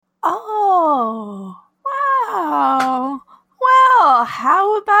Oh, wow. Well,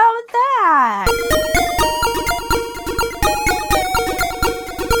 how about that?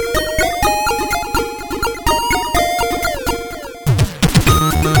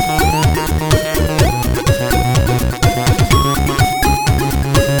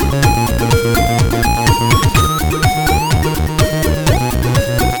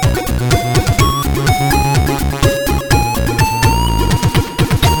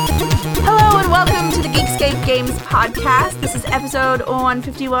 Games podcast. This is episode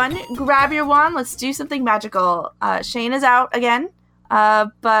 151. Grab your wand. Let's do something magical. Shane is out again,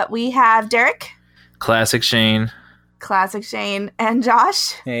 but we have Derek. Classic Shane. And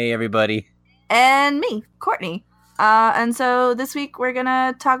Josh. Hey, everybody. And me, Courtney. And so this week we're going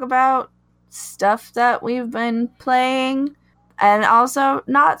to talk about stuff that we've been playing, and also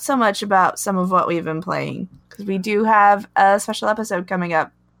not so much about some of what we've been playing, because we do have a special episode coming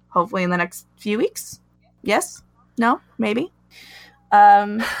up, hopefully in the next few weeks. Yes? No? Maybe?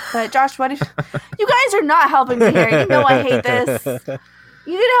 But Josh, what if... You guys are not helping me here. You know I hate this.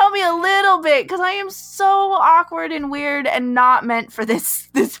 You can help me a little bit, because I am so awkward and weird and not meant for this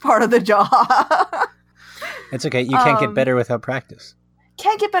part of the job. It's okay. You can't get better without practice.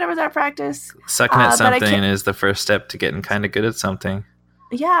 Can't get better without practice. Sucking at something is the first step to getting kind of good at something.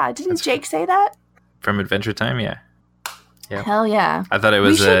 Yeah. Didn't Jake say that? From Adventure Time, yeah. Hell yeah. I thought it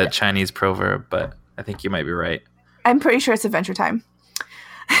was a Chinese proverb, but... I think you might be right. I'm pretty sure it's Adventure Time.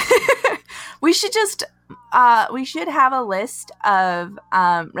 We should just we should have a list of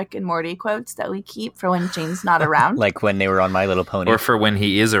Rick and Morty quotes that we keep for when Jane's not around. Like when they were on My Little Pony. Or for when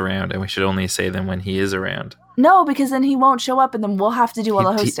he is around, and we should only say them when he is around. No, because then he won't show up and then we'll have to do all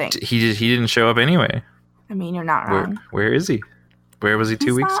the hosting. He didn't show up anyway. I mean, you're not wrong. Where is he? Where was he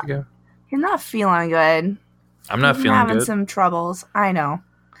 2 weeks ago? He's not feeling good. I'm not feeling having good. Some troubles. I know.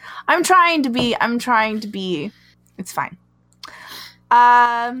 I'm trying to be. It's fine.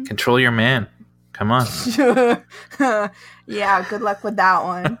 Control your man. Come on. Yeah, good luck with that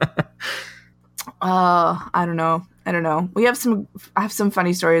one. I don't know. I have some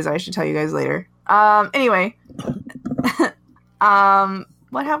funny stories I should tell you guys later. Anyway.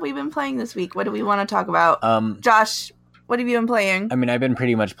 What have we been playing this week? What do we want to talk about? Josh, what have you been playing? I mean, I've been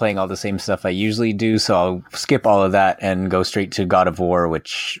pretty much playing all the same stuff I usually do, so I'll skip all of that and go straight to God of War,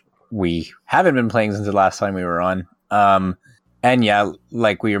 which we haven't been playing since the last time we were on. And yeah,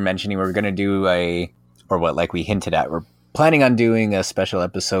 like we were mentioning, we're going to do like we hinted at, we're planning on doing a special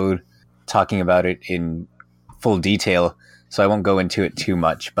episode talking about it in full detail, so I won't go into it too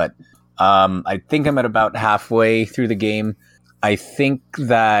much, but I think I'm at about halfway through the game. I think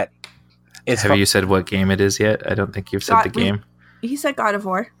that it's... Have you said what game it is yet? I don't think you've said the game. He said God of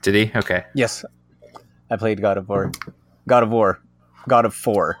War. Did he? Okay. Yes. I played God of War. God of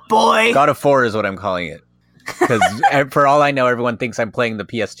 4. Boy! God of 4 is what I'm calling it. Because for all I know, everyone thinks I'm playing the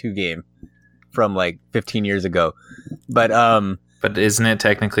PS2 game from like 15 years ago. But isn't it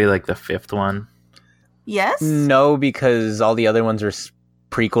technically like the fifth one? Yes? No, because all the other ones are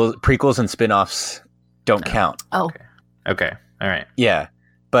prequels and spin-offs don't count. Oh. Okay. All right. Yeah.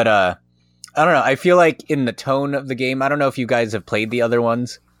 But I don't know. I feel like in the tone of the game, I don't know if you guys have played the other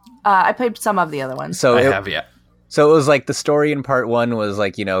ones. I played some of the other ones. So I have, yeah. So it was like the story in part 1 was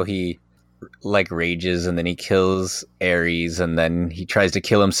like, you know, he like rages and then he kills Ares and then he tries to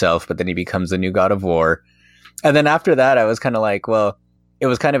kill himself, but then he becomes the new God of War. And then after that, I was kind of like, well, it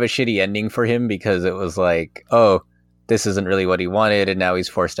was kind of a shitty ending for him because it was like, oh, this isn't really what he wanted. And now he's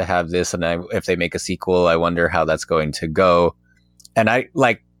forced to have this. And if they make a sequel, I wonder how that's going to go. And I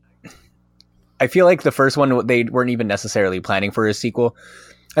feel like the first one, they weren't even necessarily planning for a sequel.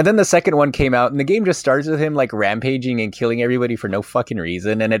 And then the second one came out and the game just starts with him like rampaging and killing everybody for no fucking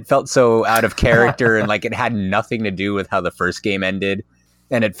reason. And it felt so out of character and like it had nothing to do with how the first game ended.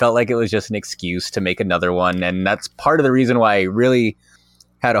 And it felt like it was just an excuse to make another one. And that's part of the reason why I really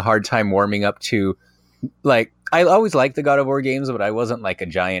had a hard time warming up to, like, I always liked the God of War games, but I wasn't like a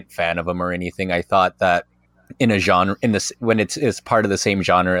giant fan of them or anything. I thought that in a genre, when it's part of the same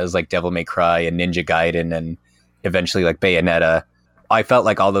genre as like Devil May Cry and Ninja Gaiden and eventually like Bayonetta, I felt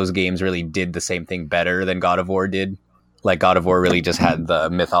like all those games really did the same thing better than God of War did. Like God of War really just had the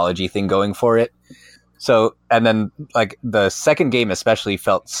mythology thing going for it. So, and then like the second game especially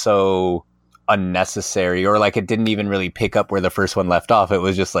felt so unnecessary, or like it didn't even really pick up where the first one left off. It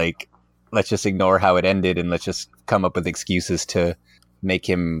was just like, let's just ignore how it ended and let's just come up with excuses to make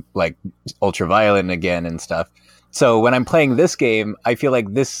him like ultra violent again and stuff. So when I'm playing this game, I feel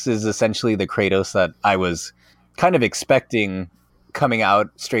like this is essentially the Kratos that I was kind of expecting coming out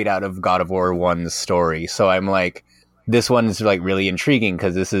straight out of God of War 1's story. So I'm like, this one's like really intriguing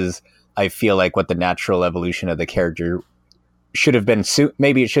because this is, I feel like, what the natural evolution of the character should have been.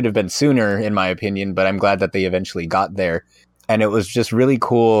 Maybe it should have been sooner, in my opinion, but I'm glad that they eventually got there. And it was just really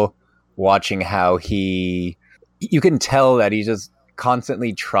cool watching how you can tell that he's just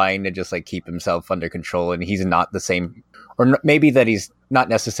constantly trying to just like keep himself under control, and he's not the same, or maybe that he's not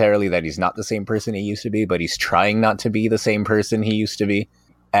necessarily that he's not the same person he used to be, but he's trying not to be the same person he used to be.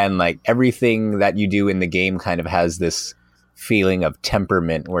 And like everything that you do in the game kind of has this feeling of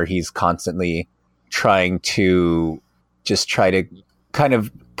temperament where he's constantly trying to kind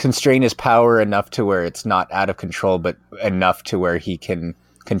of constrain his power enough to where it's not out of control, but enough to where he can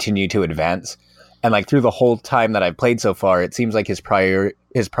continue to advance. And like through the whole time that I've played so far, it seems like his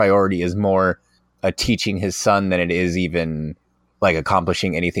priority is more teaching his son than it is even like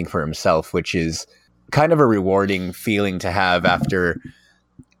accomplishing anything for himself, which is kind of a rewarding feeling to have after,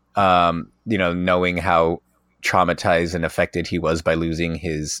 knowing how traumatized and affected he was by losing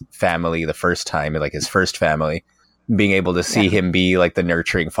his family the first time, like his first family. Being able to see him be like the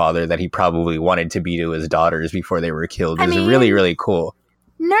nurturing father that he probably wanted to be to his daughters before they were killed is really, really cool.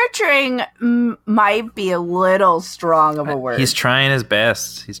 Nurturing might be a little strong of a word. He's trying his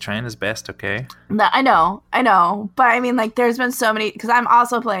best. Okay. I know. But I mean, like, there's been so many, because I'm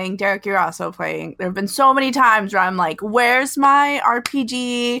also playing, Derek, you're also playing. There have been so many times where I'm like, where's my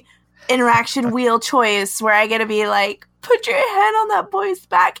RPG interaction wheel choice where I get to be like, put your hand on that boy's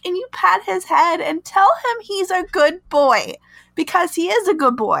back and you pat his head and tell him he's a good boy, because he is a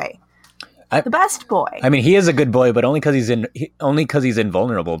good boy. The best boy. I mean, he is a good boy, but only because he's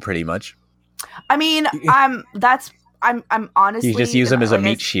invulnerable, pretty much. I mean, I'm honestly. You just use him as a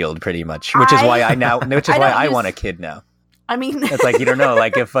meat shield, pretty much, which is why I want a kid now. I mean, it's like, you don't know,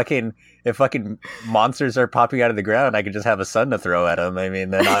 like if fucking monsters are popping out of the ground, I could just have a son to throw at them. I mean,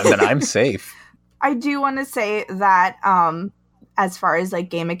 then I'm safe. I do want to say that, as far as like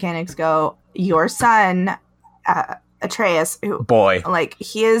game mechanics go, your son, Atreus, boy, like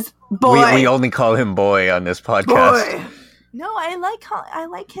he is boy. We only call him boy on this podcast. Boy. No, I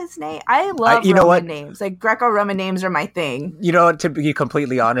like his name. I love Roman names. Like Greco-Roman names are my thing. You know what? To be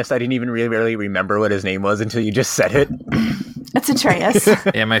completely honest, I didn't even really remember what his name was until you just said it. It's Atreus.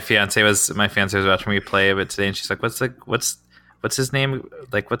 Yeah, my fiance was watching me play a bit today, and she's like, "What's his name?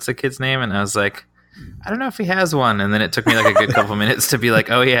 Like, what's the kid's name?" And I was like, I don't know if he has one. And then it took me like a good couple minutes to be like,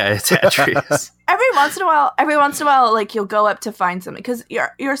 oh yeah, it's Atreus. Every once in a while, like you'll go up to find something, because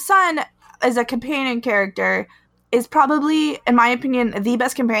your son as a companion character is probably, in my opinion, the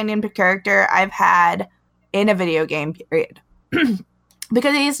best companion character I've had in a video game, period.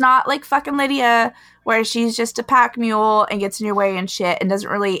 Because he's not like fucking Lydia, where she's just a pack mule and gets in your way and shit and doesn't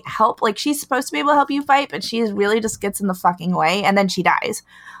really help. Like, she's supposed to be able to help you fight, but she really just gets in the fucking way and then she dies.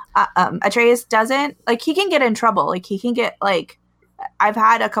 Atreus doesn't, like, he can get in trouble. Like, he can get, like, I've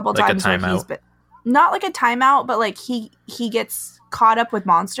had a couple like times where he's been, not like a timeout, but like he gets caught up with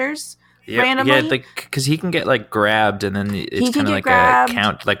monsters randomly. Yeah, like, because he can get like grabbed, and then it's kind of like grabbed. A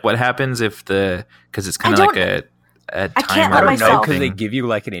count. Like, what happens if because it's kind of like a timer. I can't let myself, because they give you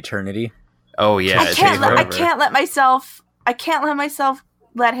like an eternity. Oh yeah, I can't let myself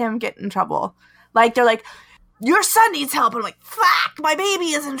let him get in trouble. Like, they're like, your son needs help, and I'm like, fuck, my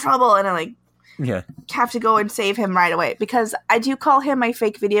baby is in trouble, and I'm like, have to go and save him right away, because I do call him my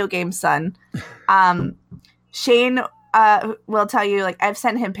fake video game son. Shane will tell you, like, I've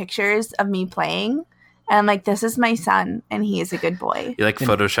sent him pictures of me playing, and I'm like, this is my son, and he is a good boy. You like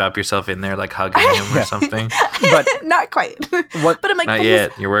Photoshop yourself in there, like hugging him or something? But not quite. But I'm like, not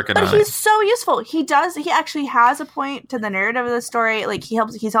yet. You're working on it. But he's so useful. He actually has a point to the narrative of the story. Like,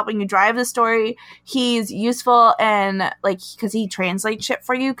 he's helping you drive the story. He's useful, and like, because he translates shit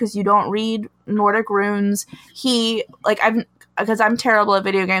for you, because you don't read Nordic runes. Because I'm terrible at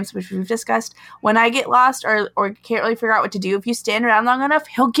video games, which we've discussed. When I get lost or can't really figure out what to do, if you stand around long enough,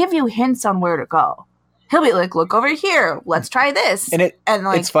 he'll give you hints on where to go. He'll be like, look over here. Let's try this. And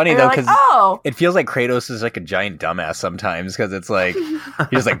it's funny, though, because it feels like Kratos is like a giant dumbass sometimes, because it's like,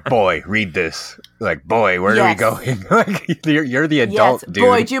 he's like, boy, read this. Like, boy, where are we going? Like, you're the adult, dude.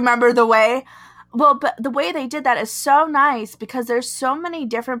 Boy, do you remember the way? Well, but the way they did that is so nice, because there's so many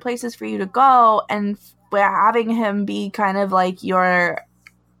different places for you to go, and we're having him be kind of like your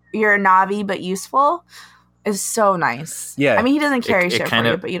Navi, but useful, is so nice. Yeah, I mean, he doesn't carry shit for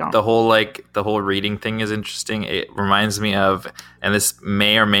you, but you don't. The whole reading thing is interesting. It reminds me of, and this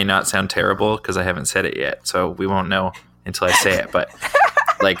may or may not sound terrible because I haven't said it yet, so we won't know until I say it. But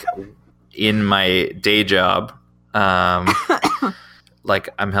like, in my day job, like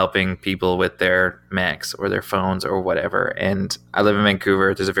I'm helping people with their Macs or their phones or whatever. And I live in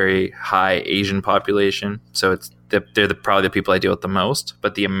Vancouver. There's a very high Asian population, so they're probably the people I deal with the most.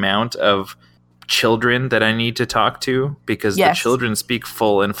 But the amount of children that I need to talk to, because the children speak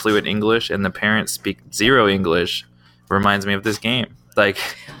full and fluent English and the parents speak zero English, reminds me of this game. Like,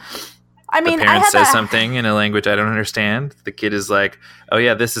 I mean, the parent says something in a language I don't understand. The kid is like, "Oh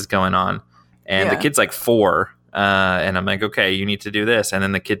yeah, this is going on," and the kid's like 4. And I'm like, okay, you need to do this. And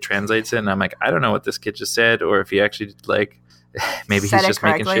then the kid translates it. And I'm like, I don't know what this kid just said, or if he actually like, maybe he's just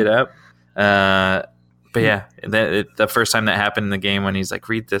making shit up. But yeah, the first time that happened in the game when he's like,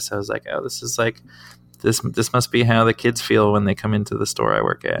 read this, I was like, oh, this is like, this must be how the kids feel when they come into the store I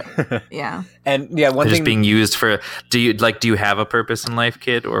work at. Yeah. And yeah, one thing just being used for, do you have a purpose in life,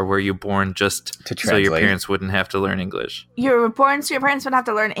 kid? Or were you born just to so your parents wouldn't have to learn English? You were born so your parents wouldn't have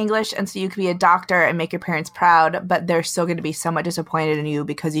to learn English, and so you could be a doctor and make your parents proud, but they're still going to be somewhat disappointed in you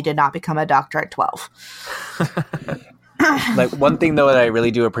because you did not become a doctor at 12. Like, one thing though that I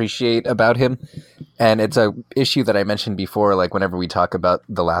really do appreciate about him, and it's a issue that I mentioned before, like whenever we talk about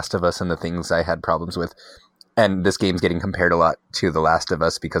The Last of Us and the things I had problems with, and this game's getting compared a lot to The Last of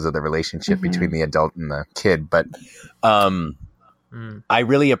Us because of the relationship between the adult and the kid, but I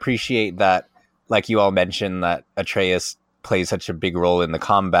really appreciate that, like you all mentioned, that Atreus plays such a big role in the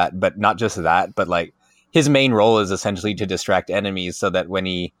combat, but not just that, but like his main role is essentially to distract enemies so that when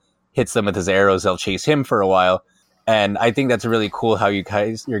he hits them with his arrows, they'll chase him for a while. And I think that's really cool how your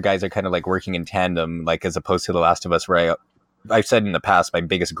guys are kind of like working in tandem, like as opposed to The Last of Us, where I've said in the past, my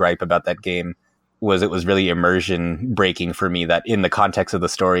biggest gripe about that game was it was really immersion breaking for me, that in the context of the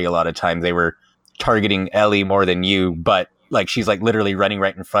story, a lot of times they were targeting Ellie more than you, but like she's like literally running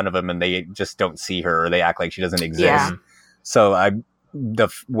right in front of them and they just don't see her, or they act like she doesn't exist. Yeah. So the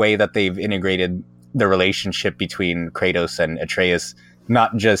way that they've integrated the relationship between Kratos and Atreus,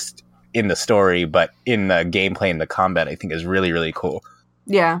 not just in the story, but in the gameplay and the combat, I think is really, really cool.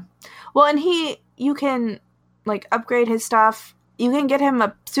 Yeah. Well, and you can like upgrade his stuff. You can get him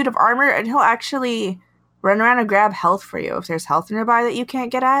a suit of armor and he'll actually run around and grab health for you. If there's health nearby that you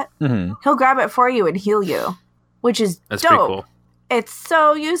can't get at, he'll grab it for you and heal you, which is That's dope. Pretty cool. It's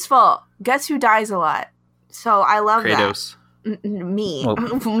so useful. Guess who dies a lot? So I love Kratos. that. Me. Well,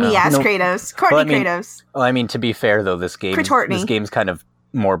 Me as Kratos. Courtney Kratos. Well, I mean, to be fair though, this game's kind of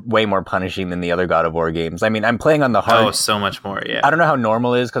way more punishing than the other God of War games. I mean, I'm playing on the hard. Oh, so much more, yeah. I don't know how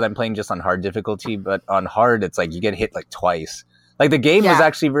normal is because I'm playing just on hard difficulty, but on hard, it's like you get hit like twice. Like the game was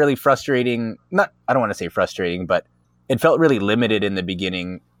actually really frustrating. I don't want to say frustrating, but it felt really limited in the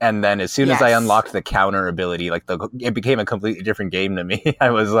beginning. And then as soon as I unlocked the counter ability, like it became a completely different game to me.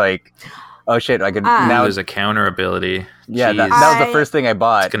 I was like, oh shit, I could now. There's a counter ability. Yeah, that was the first thing I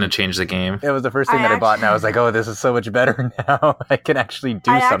bought. It's going to change the game. It was the first thing that I bought, and I was like, oh, this is so much better now. I can actually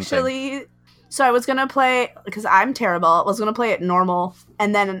do something. So I was going to play, because I'm terrible, I was going to play it normal,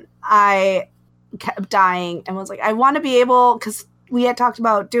 and then I kept dying, and was like, I want to be able, because we had talked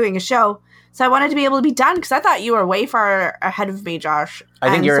about doing a show, so I wanted to be able to be done, because I thought you were way far ahead of me, Josh. I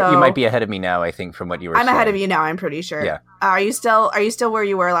think you might be ahead of me now, I think, from what you were saying. I'm ahead of you now, I'm pretty sure. Yeah. Are you still where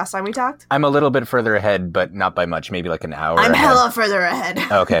you were last time we talked? I'm a little bit further ahead, but not by much, maybe like an hour I'm hella further ahead.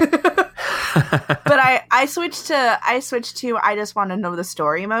 Okay. But I switched to I just want to know the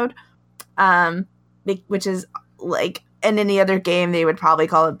story mode, which is like in any other game they would probably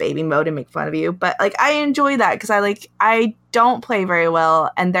call it baby mode and make fun of you, but like I enjoy that because I don't play very well,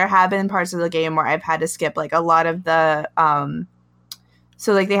 and there have been parts of the game where I've had to skip like a lot of the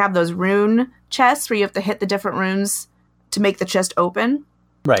so like they have those rune chests where you have to hit the different runes to make the chest open.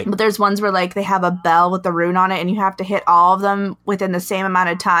 Right. But there's ones where like they have a bell with the rune on it and you have to hit all of them within the same amount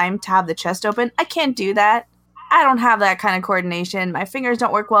of time to have the chest open. I can't do that. I don't have that kind of coordination. My fingers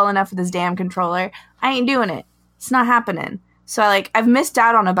don't work well enough with this damn controller. I ain't doing it. It's not happening. So I've missed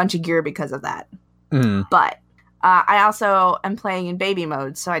out on a bunch of gear because of that. But I also am playing in baby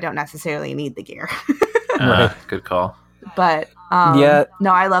mode, so I don't necessarily need the gear. Good call. But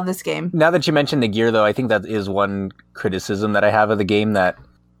no, I love this game. Now that you mentioned the gear, though, I think that is one criticism that I have of the game, that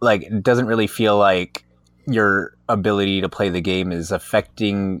like it doesn't really feel like your ability to play the game is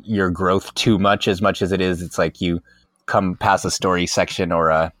affecting your growth too much as it is. It's like you come past a story section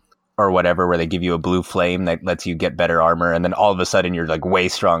or whatever where they give you a blue flame that lets you get better armor, and then all of a sudden you're like way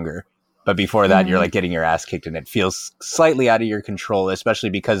stronger. But before that, you're like getting your ass kicked, and it feels slightly out of your control, especially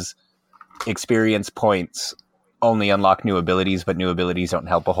because experience points only unlock new abilities, but new abilities don't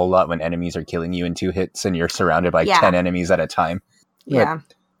help a whole lot when enemies are killing you in 2 hits and you're surrounded by 10 enemies at a time. Yeah.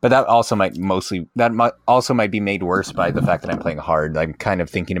 But that also might be made worse by the fact that I'm playing hard. I'm kind of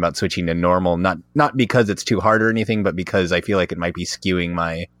thinking about switching to normal, not because it's too hard or anything, but because I feel like it might be skewing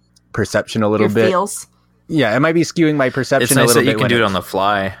my perception a little bit. Feels. Yeah, it might be skewing my perception It's nice a little that bit. you can do it on the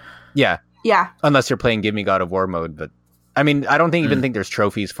fly. Yeah. Yeah. Unless you're playing Give Me God of War mode, but I mean, I don't even think there's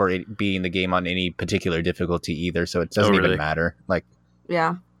trophies for it being the game on any particular difficulty either, so it doesn't even matter. Like,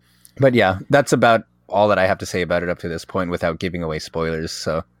 yeah. But yeah, that's about all that I have to say about it up to this point without giving away spoilers.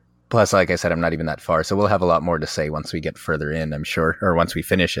 So, plus, like I said, I'm not even that far, so we'll have a lot more to say once we get further in, I'm sure, or once we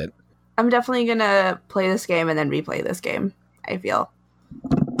finish it. I'm definitely gonna play this game and then replay this game. I feel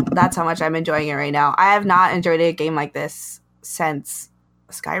that's how much I'm enjoying it right now. I have not enjoyed a game like this since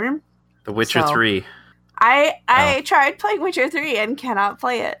Skyrim. The Witcher 3. I tried playing Witcher 3 and cannot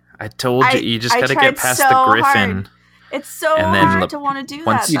play it. I told you, you just gotta get past the Griffin. Hard. It's so hard to want to do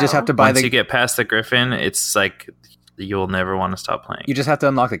that. You just have to buy once you get past the Griffin, it's like you'll never want to stop playing. You just have to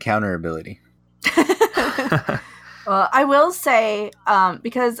unlock the counter ability. Well, I will say,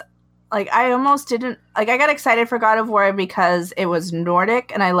 because like I almost didn't I got excited for God of War because it was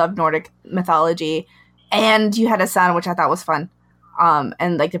Nordic and I love Nordic mythology, and you had a son, which I thought was fun.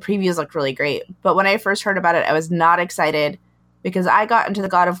 And like the previews looked really great. But when I first heard about it, I was not excited because I got into the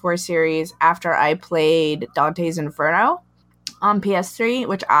God of War series after I played Dante's Inferno on PS3,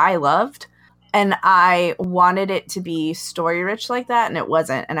 which I loved. And I wanted it to be story rich like that, and it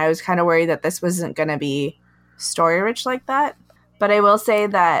wasn't. And I was kind of worried that this wasn't going to be story rich like that. But I will say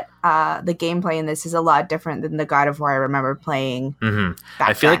that the gameplay in this is a lot different than the God of War I remember playing. Mm-hmm.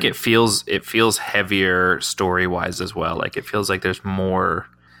 I feel like it feels heavier story wise as well. Like it feels like there's more.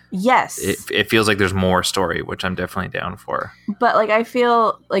 Yes, it feels like there's more story, which I'm definitely down for. But like I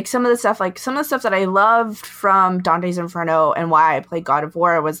feel like some of the stuff that I loved from Dante's Inferno and why I played God of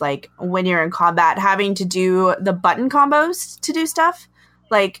War was like when you're in combat, having to do the button combos to do stuff.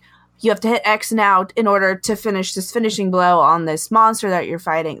 Like you have to hit X now in order to finish this finishing blow on this monster that you're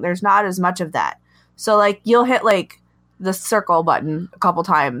fighting. There's not as much of that. So like you'll hit like the circle button a couple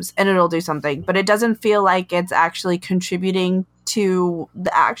times and it'll do something, but it doesn't feel like it's actually contributing to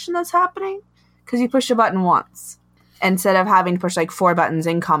the action that's happening because you push a button once instead of having to push like 4 buttons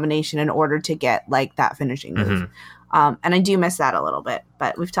in combination in order to get like that finishing move. And I do miss that a little bit,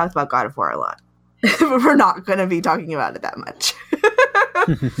 but we've talked about God of War a lot. We're not going to be talking about it that much.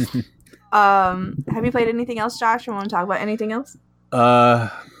 Have you played anything else, Josh? You want to talk about anything else?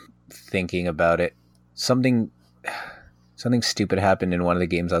 Thinking about it, something stupid happened in one of the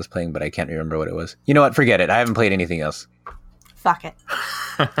games I was playing, but I can't remember what it was. You know what? Forget it. I haven't played anything else. Fuck it.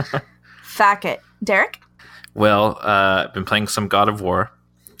 Fuck it. Derek? Well, I've been playing some God of War.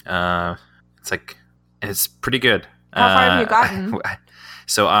 It's pretty good. How far have you gotten?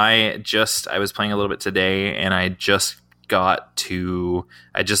 So I was playing a little bit today, and I just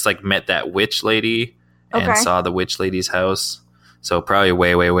met that witch lady and saw the witch lady's house. So probably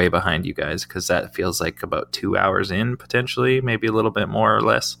way, way, way behind you guys, because that feels like about 2 hours in, potentially, maybe a little bit more or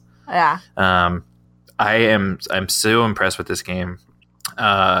less. Yeah. I'm so impressed with this game.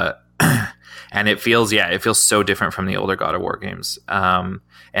 And it feels so different from the older God of War games.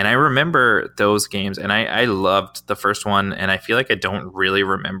 And I remember those games, and I loved the first one, and I feel like I don't really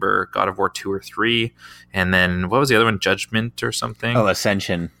remember God of War 2 or 3. And then, what was the other one? Judgment or something? Oh,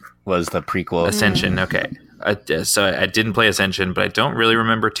 Ascension was the prequel. Ascension, okay. So I didn't play Ascension, but I don't really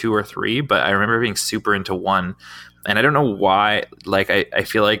remember 2 or 3, but I remember being super into 1. And I don't know why, like, I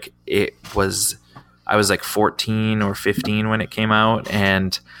feel like I was like 14 or 15 when it came out,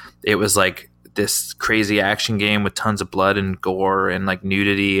 and it was like this crazy action game with tons of blood and gore and like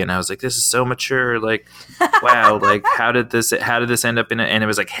nudity, and I was like, this is so mature, like wow, like how did this end up in it? And it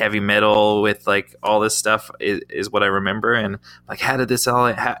was like heavy metal with like all this stuff is what I remember, and like how did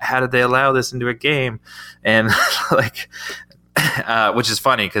they allow this into a game? And like which is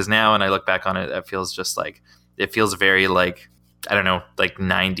funny because now when I look back on it, it feels very like, I don't know, like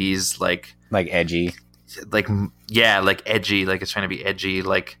 90s, like edgy, like edgy, like it's trying to be edgy,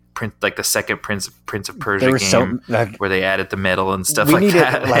 like the second Prince of Persia game where they added the metal and stuff like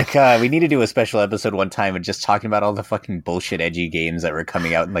that. We need to do a special episode one time of just talking about all the fucking bullshit edgy games that were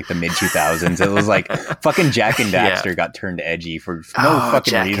coming out in like the mid 2000s. It was like fucking Jak and Daxter got turned edgy for no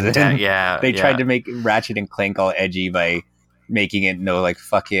fucking reason. They tried to make Ratchet and Clank all edgy by making it like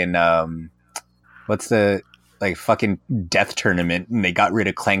fucking what's the like fucking Death Tournament, and they got rid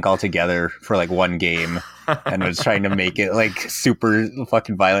of Clank altogether for like one game and was trying to make it like super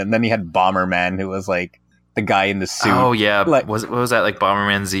fucking violent. And then you had Bomberman, who was like the guy in the suit. Oh yeah, like, what was that, like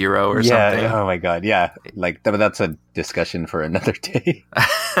Bomberman Zero or something? Oh my god, yeah. Like that's a discussion for another day.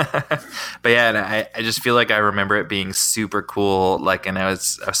 But yeah, and I just feel like I remember it being super cool. Like, and I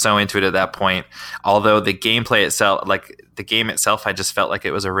was so into it at that point. Although the gameplay itself, like the game itself, I just felt like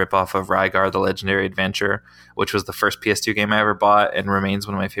it was a ripoff of Rygar: The Legendary Adventure, which was the first PS2 game I ever bought and remains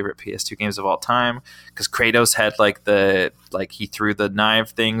one of my favorite PS2 games of all time. Because Kratos had he threw the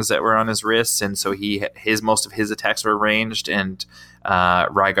knife things that were on his wrists, and so most of his attacks were ranged, and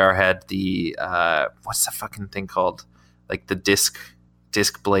Rygar had the what's the fucking thing called? Like the disc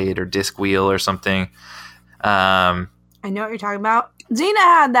blade or disc wheel or something. I know what you're talking about. Xena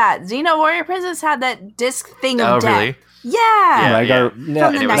had that. Xena Warrior Princess had that disc thing of death. Really? Yeah.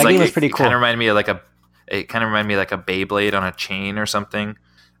 That game was pretty cool. Kind of reminded me of like a Beyblade on a chain or something.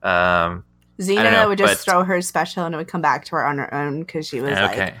 Xena would just throw her special and it would come back to her on her own because she was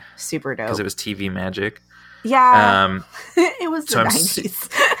like super dope. Because it was TV magic. Yeah. It was the 90s.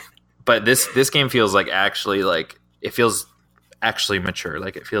 But this game feels like it feels actually mature.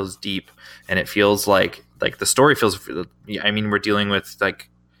 Like it feels deep, and it feels like the story feels. I mean, we're dealing with like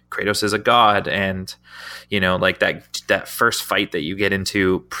Kratos is a god, and like that first fight that you get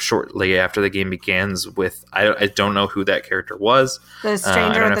into shortly after the game begins with. I don't know who that character was. The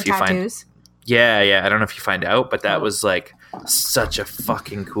stranger with the tattoos. I don't know if you find out, but that was like such a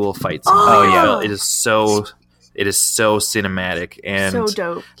fucking cool fight scene. Oh yeah, it is so cinematic and so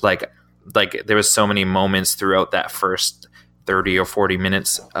dope. Like there was so many moments throughout that first 30 or 40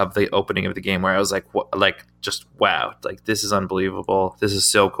 minutes of the opening of the game where I was like, what, like just wow, like this is unbelievable. This is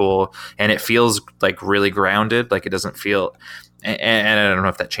so cool, and it feels like really grounded. Like it doesn't feel. And I don't know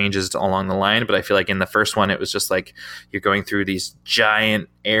if that changes along the line, but I feel like in the first one, it was just like you're going through these giant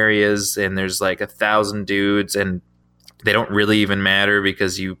areas and there's like 1,000 dudes and they don't really even matter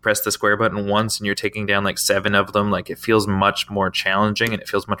because you press the square button once and you're taking down like 7 of them. Like it feels much more challenging and it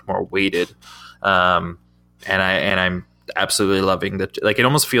feels much more weighted. And I'm absolutely loving that. Like it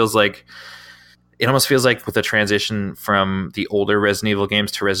almost feels like with the transition from the older Resident Evil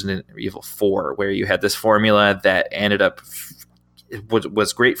games to Resident Evil 4, where you had this formula that ended up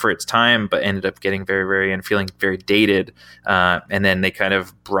was great for its time, but ended up getting very, very and feeling very dated. And then they kind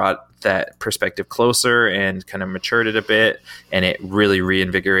of brought that perspective closer and kind of matured it a bit, and it really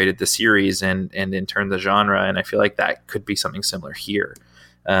reinvigorated the series and in turn the genre. And I feel like that could be something similar here.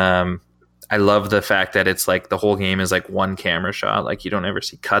 I love the fact that it's like the whole game is like one camera shot. Like you don't ever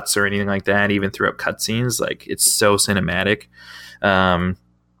see cuts or anything like that, even throughout cutscenes. Like it's so cinematic. I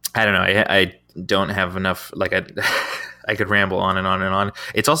don't know. I don't have enough. Like I could ramble on and on and on.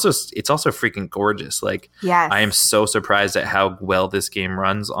 It's also freaking gorgeous. Like yes. I am so surprised at how well this game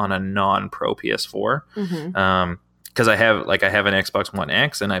runs on a non-pro PS4. Mm-hmm. Because I have an Xbox One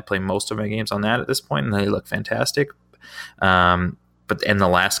X and I play most of my games on that at this point, and they look fantastic. But in the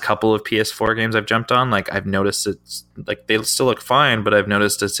last couple of PS4 games I've jumped on, like I've noticed it's like they still look fine, but I've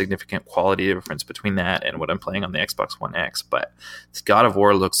noticed a significant quality difference between that and what I'm playing on the Xbox One X. But God of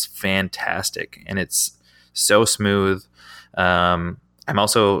War looks fantastic and it's so smooth. I'm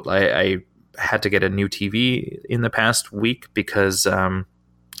also I had to get a new TV in the past week because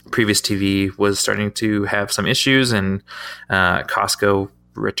previous TV was starting to have some issues, and Costco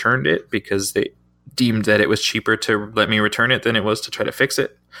returned it because they deemed that it was cheaper to let me return it than it was to try to fix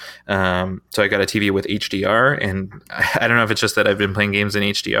it. So I got a TV with HDR, and I don't know if it's just that I've been playing games in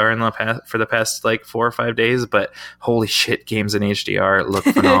HDR for the past like 4 or 5 days, but holy shit, games in HDR look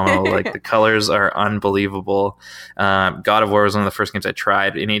phenomenal. Like the colors are unbelievable. God of War was one of the first games I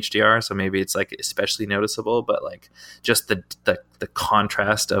tried in HDR, so maybe it's like especially noticeable, but like just the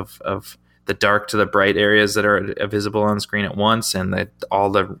contrast of the dark to the bright areas that are visible on screen at once, and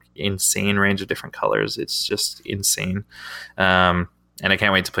all the insane range of different colors. It's just insane. And I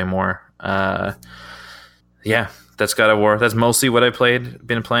can't wait to play more. Yeah, that's God of War. That's mostly what I've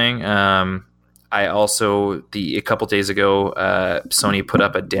been playing. I also, a couple days ago, Sony put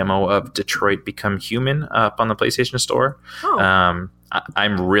up a demo of Detroit Become Human up on the PlayStation Store. Oh.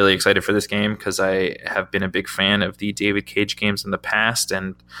 I'm really excited for this game because I have been a big fan of the David Cage games in the past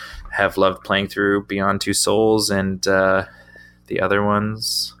and have loved playing through Beyond Two Souls and the other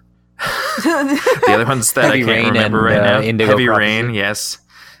ones. The other ones that Heavy I can't remember Rain right now. Indigo Heavy Prophecy. Rain, yes.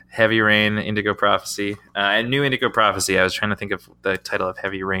 Heavy Rain, Indigo Prophecy. And New Indigo Prophecy. I was trying to think of the title of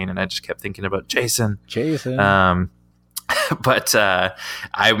Heavy Rain, and I just kept thinking about Jason. But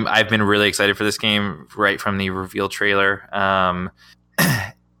I've been really excited for this game right from the reveal trailer.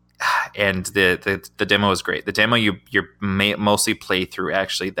 And the demo is great. The demo you mostly play through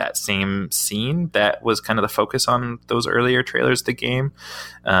actually that same scene that was kind of the focus on those earlier trailers of the game.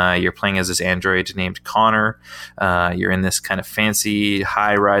 You're playing as this android named Connor. You're in this kind of fancy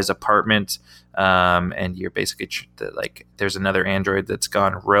high-rise apartment and you're basically like there's another android that's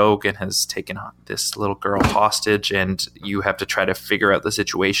gone rogue and has taken this little girl hostage, and you have to try to figure out the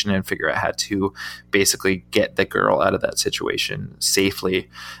situation and figure out how to basically get the girl out of that situation safely.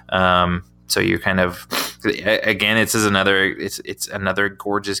 So you're kind of, again, it's another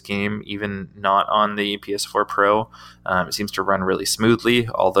gorgeous game, even not on the PS4 Pro. It seems to run really smoothly,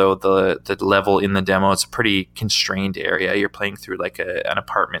 although the level in the demo, it's a pretty constrained area. You're playing through like an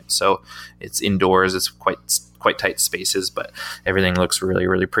apartment, so it's indoors. It's quite tight spaces, but everything looks really,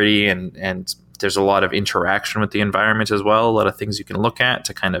 really pretty, and there's a lot of interaction with the environment as well. A lot of things you can look at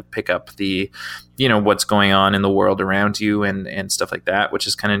to kind of pick up the, what's going on in the world around you and stuff like that, which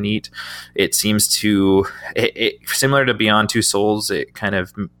is kind of neat. It seems to, similar to Beyond Two Souls, it kind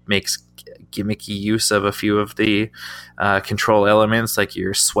of makes gimmicky use of a few of the control elements, like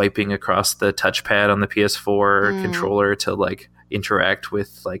you're swiping across the touchpad on the PS4 controller to like interact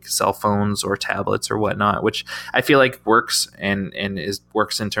with like cell phones or tablets or whatnot, which I feel like works and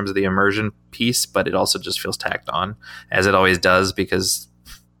works in terms of the immersion piece, but it also just feels tacked on, as it always does, because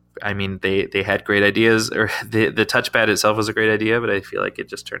I mean they had great ideas, or the touchpad itself was a great idea, but I feel like it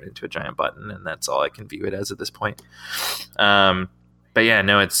just turned into a giant button, and that's all I can view it as at this point. But yeah,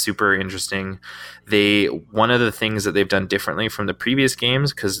 no, it's super interesting. One of the things that they've done differently from the previous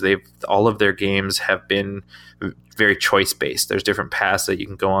games, because all of their games have been very choice based. There's different paths that you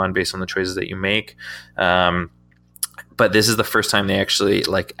can go on based on the choices that you make. But this is the first time they actually,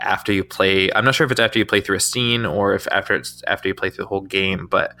 like, after you play, I'm not sure if it's after you play through a scene or if after you play through the whole game,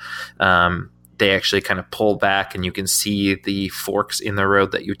 but they actually kind of pull back and you can see the forks in the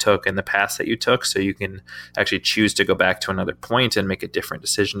road that you took and the paths that you took. So you can actually choose to go back to another point and make a different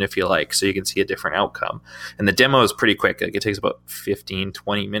decision if you like. So you can see a different outcome. And the demo is pretty quick. Like, it takes about 15,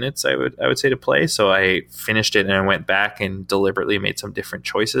 20 minutes, I would say, to play. So I finished it and I went back and deliberately made some different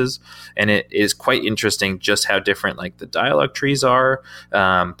choices. And it is quite interesting just how different like the dialogue trees are,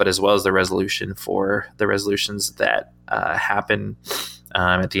 but as well as the resolutions that happen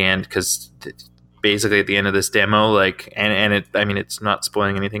at the end, because basically at the end of this demo, like, and it, I mean, it's not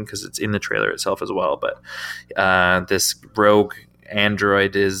spoiling anything because it's in the trailer itself as well, but this rogue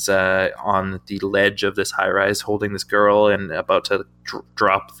android is on the ledge of this high rise holding this girl and about to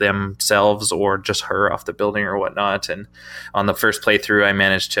drop themselves or just her off the building or whatnot. And on the first playthrough, I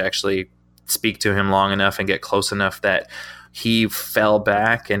managed to actually speak to him long enough and get close enough that he fell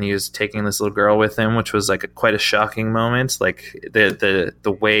back and he was taking this little girl with him, which was like quite a shocking moment. Like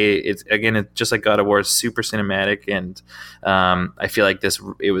the way it's, again, it's just like God of War, is super cinematic, and I feel like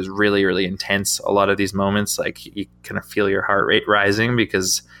it was really, really intense. A lot of these moments, like, you kind of feel your heart rate rising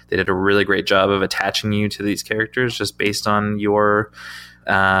because they did a really great job of attaching you to these characters just based on your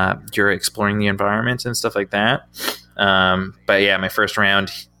exploring the environment and stuff like that. But yeah, my first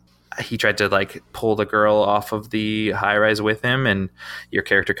round, he tried to like pull the girl off of the high rise with him, and your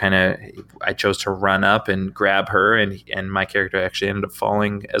character I chose to run up and grab her, and my character actually ended up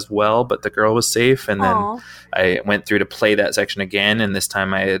falling as well, but the girl was safe. And then I went through to play that section again, and this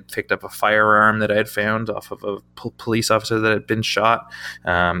time I had picked up a firearm that I had found off of a police officer that had been shot,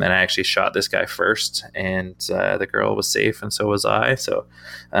 and I actually shot this guy first, and the girl was safe, and so was I. So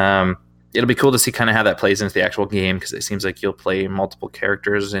it'll be cool to see kind of how that plays into the actual game, because it seems like you'll play multiple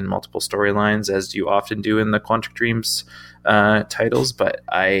characters in multiple storylines, as you often do in the Quantic Dreams titles. But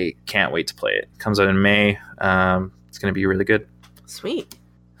I can't wait to play it. It comes out in May. It's going to be really good. Sweet.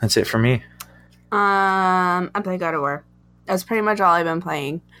 That's it for me. I play God of War. That's pretty much all I've been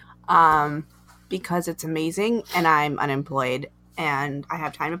playing, because it's amazing and I'm unemployed and I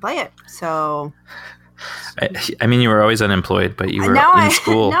have time to play it. So... I mean, you were always unemployed, but you were in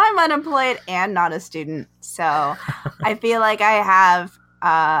school. Now I'm unemployed and not a student. So I feel like I have,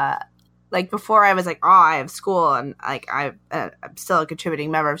 like, before I was like, oh, I have school and like I'm still a contributing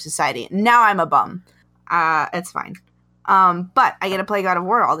member of society. Now I'm a bum. It's fine. But I get to play God of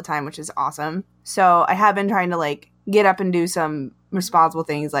War all the time, which is awesome. So I have been trying to like get up and do some responsible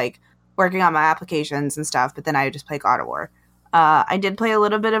things, like working on my applications and stuff. But then I just play God of War. I did play a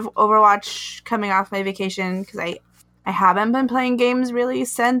little bit of Overwatch coming off my vacation, because I haven't been playing games really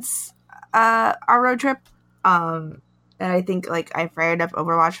since our road trip. And I think like I fired up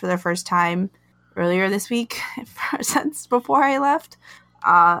Overwatch for the first time earlier this week since before I left.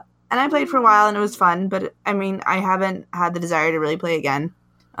 And I played for a while and it was fun, but I mean, I haven't had the desire to really play again,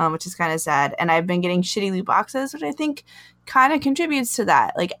 which is kind of sad. And I've been getting shitty loot boxes, which I think kind of contributes to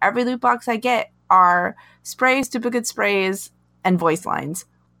that. Like, every loot box I get are sprays, duplicate sprays, and voice lines.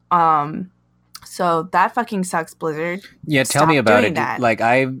 So that fucking sucks, Blizzard. Yeah, tell me about it. That. Like,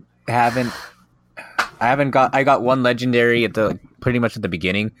 I got one legendary pretty much at the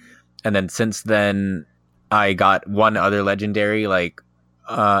beginning, And then since then, I got one other legendary,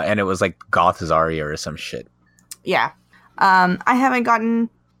 and it was like Goth Zarya or some shit. Yeah. I haven't gotten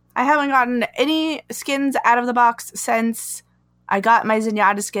any skins out of the box since I got my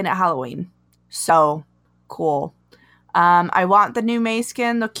Zenyatta skin at Halloween. So cool. I want the new Mei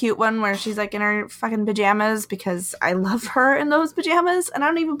skin, the cute one where she's like in her fucking pajamas, because I love her in those pajamas, and I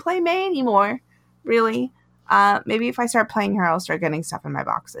don't even play Mei anymore. Really. Maybe if I start playing her, I'll start getting stuff in my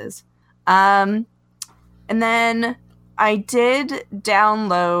boxes. And then I did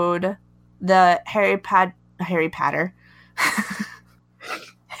download the Harry Potter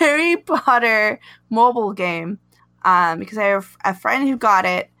mobile game, because I have a friend who got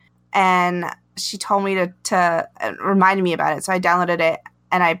it, and she told me to reminded me about it. So I downloaded it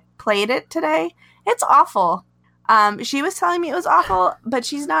and I played it today. It's awful. She was telling me it was awful, but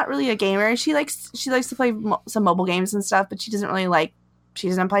she's not really a gamer. She likes to play some mobile games and stuff, but she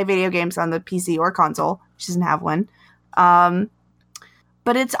doesn't play video games on the PC or console. She doesn't have one.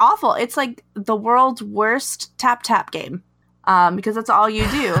 But it's awful. It's like the world's worst tap game. Because that's all you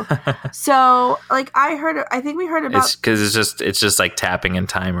do. So, like, I think we heard about... It's because it's just like tapping and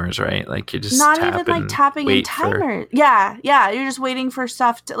timers, right? Like, you just not even like tapping and timers. Yeah. You're just waiting for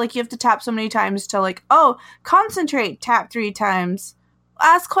stuff to, like, you have to tap so many times to, like, oh, concentrate, tap 3 times.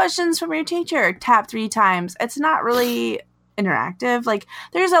 Ask questions from your teacher, tap 3 times. It's not really interactive. Like,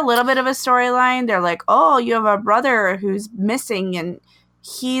 there's a little bit of a storyline. They're like, oh, you have a brother who's missing, and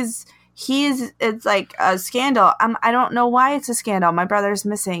it's like a scandal. I don't know why it's a scandal. My brother's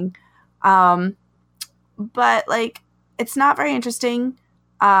missing. But like, it's not very interesting.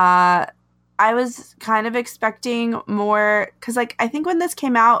 I was kind of expecting more, because like, I think when this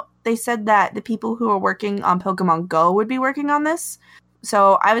came out, they said that the people who are working on Pokemon Go would be working on this.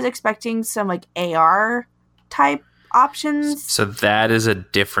 So I was expecting some like AR type options. So that is a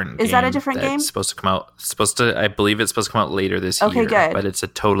different game. Is that a different game? It's supposed to come out. I believe it's supposed to come out later this year. Okay, good. But it's a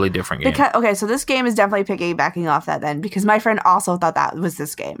totally different game. Okay, so this game is definitely piggybacking off that then, because my friend also thought that was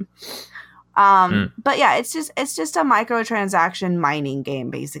this game. But yeah, it's just a microtransaction mining game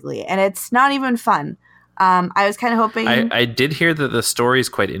basically, and it's not even fun. I was kind of hoping. I did hear that the story is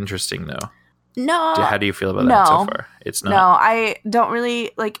quite interesting though. No. How do you feel about that so far? It's not. No, I don't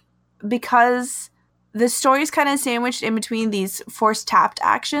really like, because the story's kind of sandwiched in between these forced tapped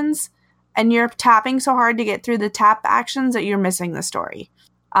actions, and you're tapping so hard to get through the tap actions that you're missing the story.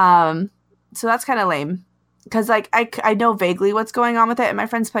 So that's kind of lame, because like I know vaguely what's going on with it, and my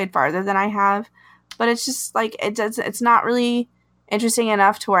friends played farther than I have, but it's just like it's not really interesting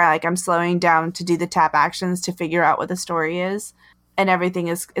enough to where like I'm slowing down to do the tap actions to figure out what the story is, and everything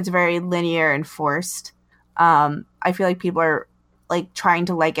it's very linear and forced. I feel like people are like trying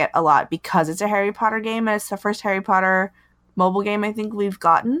to like it a lot because it's a Harry Potter game, and it's the first Harry Potter mobile game I think we've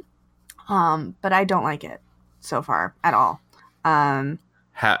gotten. But I don't like it so far at all.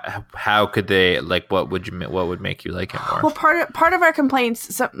 How could they, like, what would make you like it more? Well, part of our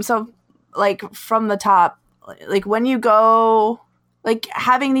complaints, so like from the top, like when you go, like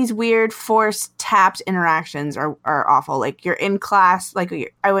having these weird forced tapped interactions are awful. Like you're in class,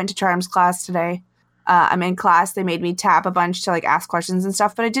 like I went to Charm's class today. I'm in class. They made me tap a bunch to like ask questions and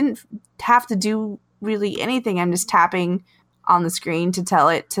stuff, but I didn't have to do really anything. I'm just tapping on the screen to tell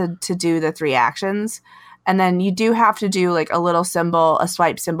it to do the 3 actions. And then you do have to do like a little symbol, a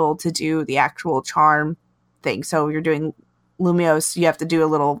swipe symbol to do the actual charm thing. So you're doing Lumiose, you have to do a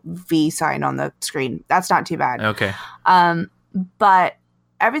little V sign on the screen. That's not too bad. Okay. But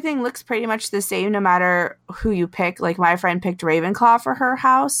everything looks pretty much the same no matter who you pick. Like my friend picked Ravenclaw for her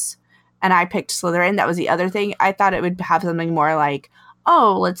house, and I picked Slytherin. That was the other thing. I thought it would have something more like,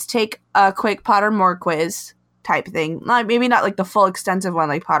 oh, let's take a quick Pottermore quiz type thing. Like, maybe not like the full extensive one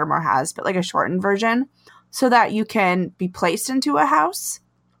like Pottermore has, but like a shortened version, so that you can be placed into a house,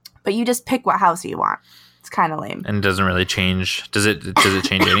 but you just pick what house you want. It's kind of lame. And it doesn't really change. Does it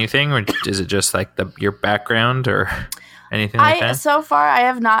change anything, or is it just like your background or anything like that? So far, I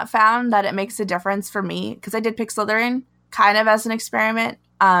have not found that it makes a difference for me, because I did pick Slytherin kind of as an experiment.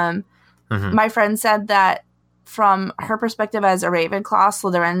 My friend said that from her perspective as a Ravenclaw,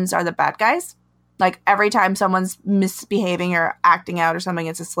 Slytherins are the bad guys. Like every time someone's misbehaving or acting out or something,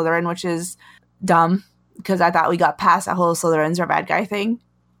 it's a Slytherin, which is dumb, because I thought we got past that whole Slytherins are bad guy thing.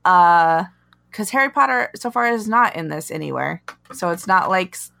 Because Harry Potter so far is not in this anywhere. So it's not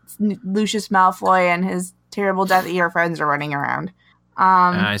like Lucius Malfoy and his terrible Death Eater friends are running around.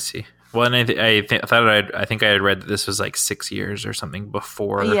 I see. Well, and I think I had read that this was like 6 years or something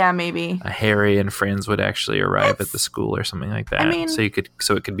before. Yeah, maybe Harry and friends would actually arrive at the school or something like that. I mean, so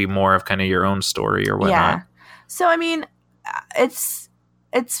it could be more of kind of your own story or whatnot. Yeah. So I mean, it's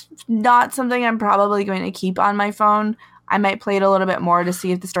it's not something I'm probably going to keep on my phone. I might play it a little bit more to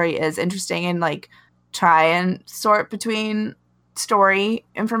see if the story is interesting and like try and sort between story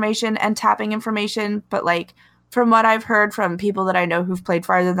information and tapping information. But like from what I've heard from people that I know who've played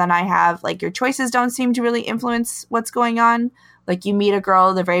farther than I have, like your choices don't seem to really influence what's going on. Like you meet a girl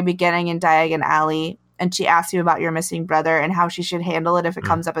at the very beginning in Diagon Alley and she asks you about your missing brother and how she should handle it if it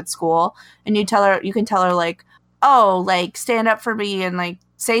comes up at school. And you can tell her like, oh, like stand up for me and like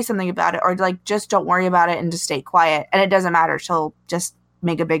say something about it, or like just don't worry about it and just stay quiet. And it doesn't matter. She'll just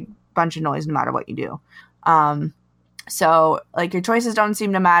make a big bunch of noise no matter what you do. So like your choices don't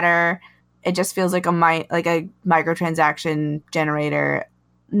seem to matter. It just feels like a microtransaction generator.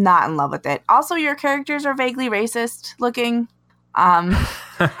 Not in love with it. Also, your characters are vaguely racist looking,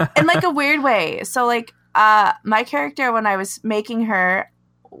 in like a weird way. So like my character, when I was making her,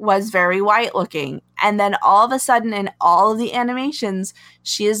 was very white looking, and then all of a sudden in all of the animations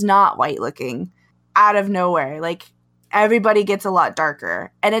she is not white looking out of nowhere. Like everybody gets a lot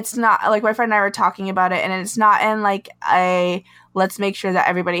darker, and it's not like my friend and I were talking about it, and it's not in like a let's make sure that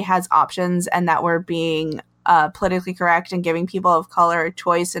everybody has options and that we're being politically correct and giving people of color a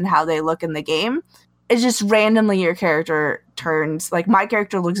choice in how they look in the game. It's just randomly your character turns, like my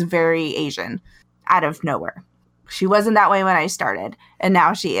character looks very Asian out of nowhere. She wasn't that way when I started, and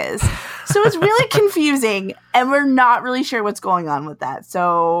now she is. So it's really confusing, and we're not really sure what's going on with that.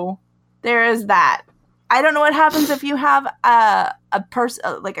 So there is that. I don't know what happens if you have a person,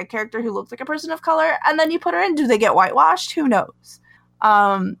 like a character who looks like a person of color, and then you put her in. Do they get whitewashed? Who knows?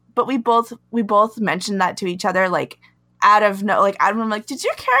 But we both mentioned that to each other, like I'm like, did she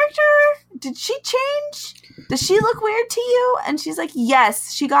change? Does she look weird to you? And she's like,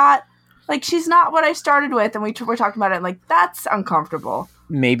 yes, she got. Like, she's not what I started with, and we're talking about it, and, like, that's uncomfortable.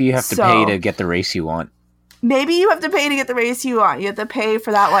 Maybe you have to pay to get the race you want. Maybe you have to pay to get the race you want. You have to pay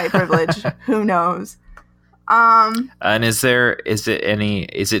for that white privilege. Who knows? And is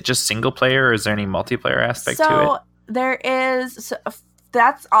it just single player, or is there any multiplayer aspect to it? So, there is... So,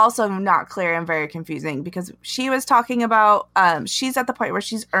 that's also not clear and very confusing, because she was talking about... she's at the point where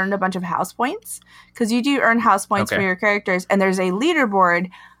she's earned a bunch of house points, because you do earn house points for your characters, and there's a leaderboard...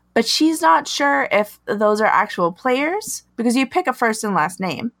 But she's not sure if those are actual players, because you pick a first and last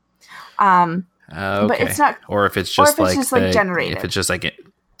name. Okay. But it's not, or if it's just like generated. If it's just like it,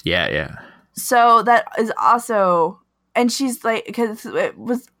 yeah. So that is also, and she's like, because it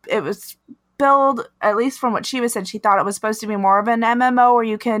was billed, at least from what she was said, she thought it was supposed to be more of an MMO where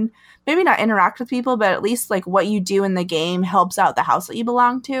you can maybe not interact with people, but at least like what you do in the game helps out the house that you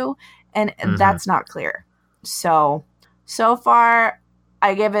belong to, and that's not clear. So far.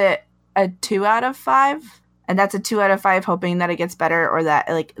 I give it a 2 out of 5, and that's a 2 out of 5 hoping that it gets better, or that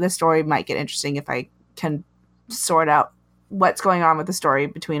like the story might get interesting if I can sort out what's going on with the story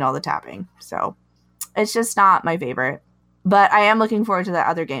between all the tapping. So it's just not my favorite, but I am looking forward to that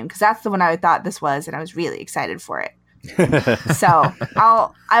other game, because that's the one I thought this was, and I was really excited for it. So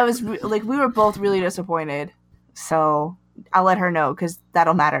we were both really disappointed, so I'll let her know, because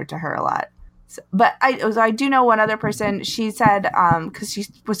that'll matter to her a lot. But I do know one other person. She said, because she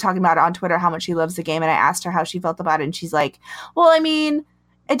was talking about it on Twitter, how much she loves the game, and I asked her how she felt about it, and she's like, well, I mean,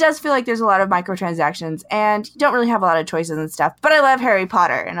 it does feel like there's a lot of microtransactions, and you don't really have a lot of choices and stuff, but I love Harry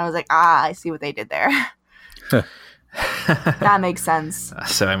Potter. And I was like, I see what they did there. That makes sense.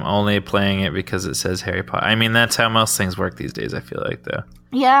 So I'm only playing it because it says Harry Potter. I mean, that's how most things work these days, I feel like, though.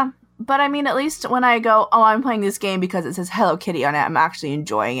 Yeah, but I mean, at least when I go, I'm playing this game because it says Hello Kitty on it, I'm actually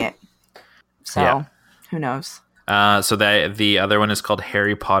enjoying it. So, Who knows? So the other one is called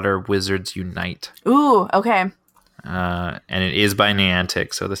Harry Potter Wizards Unite. Ooh, okay. And it is by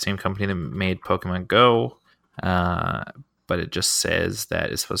Niantic, so the same company that made Pokemon Go. But it just says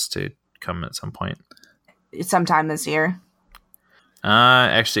that it's supposed to come at some point. Sometime this year.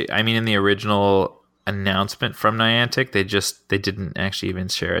 Actually, I mean, in the original announcement from Niantic, they didn't actually even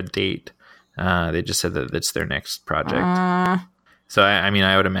share a date. They just said that it's their next project. So, I mean,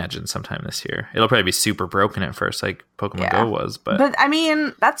 I would imagine sometime this year. It'll probably be super broken at first, like Pokemon Go was. But I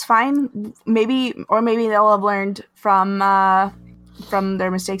mean, that's fine. Maybe they'll have learned from their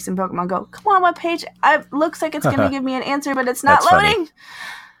mistakes in Pokemon Go. Come on, what page? It looks like it's going to give me an answer, but it's not loading. Funny.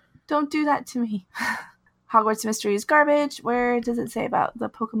 Don't do that to me. Hogwarts Mystery is garbage. Where does it say about the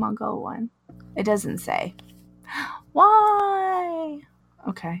Pokemon Go one? It doesn't say. Why?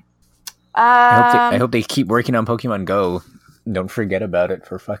 Okay. I hope they keep working on Pokemon Go. Don't forget about it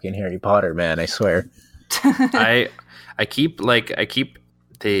for fucking Harry Potter, man. I swear. I keep they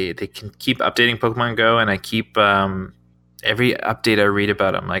can keep updating Pokemon Go, and I keep every update I read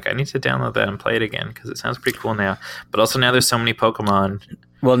about, I'm like, I need to download that and play it again because it sounds pretty cool now. But also now there's so many Pokemon.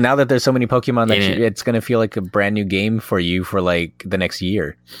 Well, now that there's so many Pokemon, that In it. it's going to feel like a brand new game for you for like the next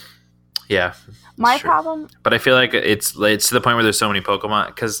year. Yeah. My Sure. problem, But I feel like it's to the point where there's so many Pokemon.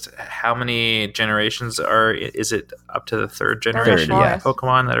 Because how many generations is it up to the third generation yeah. of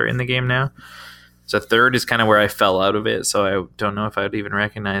Pokemon that are in the game now? So third is kind of where I fell out of it. So I don't know if I'd even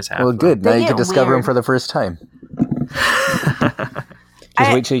recognize half. Well, of them. good. Now They you can get discover them weird. for the first time.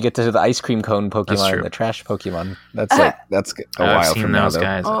 Just wait till you get to the ice cream cone That's Pokemon true. and the trash Pokemon. That's a I've while seen from now, those though.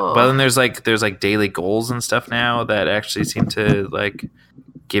 guys. Oh. But then there's like daily goals and stuff now that actually seem to like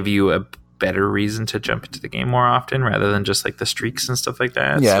give you a better reason to jump into the game more often rather than just like the streaks and stuff like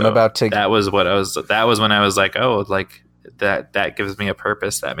that. Yeah, I'm about to- That was when I was like, oh, like that gives me a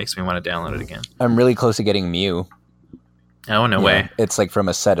purpose. That makes me want to download it again. I'm really close to getting Mew. Oh, no Yeah. way. It's like from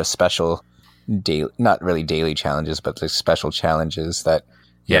a set of special not really daily challenges, but like special challenges that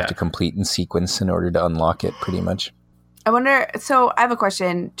you Yeah. have to complete in sequence in order to unlock it, pretty much. I wonder. So I have a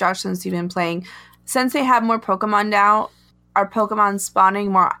question, Josh. Since you've been playing, since they have more Pokemon now, are Pokemon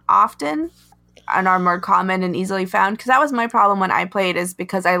spawning more often and are more common and easily found? Because that was my problem when I played. Is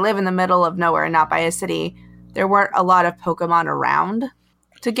because I live in the middle of nowhere, not by a city. There weren't a lot of Pokemon around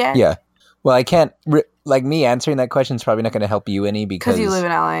to get. Yeah. Well, I can't like me answering that question is probably not going to help you any because Because you live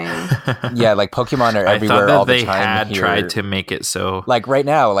in LA. yeah, like Pokemon are I everywhere thought that all the they time. had here. tried to make it so. Like right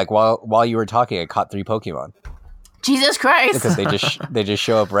now, like while you were talking, I caught 3 Pokemon Jesus Christ! because they just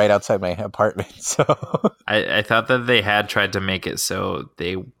show up right outside my apartment. So I thought that they had tried to make it so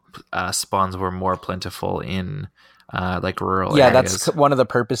they spawns were more plentiful in like rural yeah, areas. that's one of the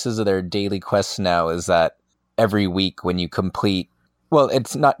purposes of their daily quests now is that every week when you complete, well,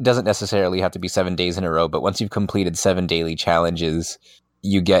 doesn't necessarily have to be 7 days in a row, but once you've completed 7 daily challenges,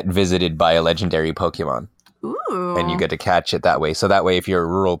 you get visited by a legendary Pokemon. Ooh. And you get to catch it that way. So that way, if you're a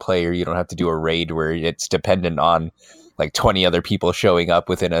rural player, you don't have to do a raid where it's dependent on like 20 other people showing up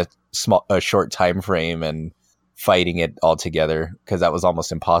within a short time frame and fighting it all together, because that was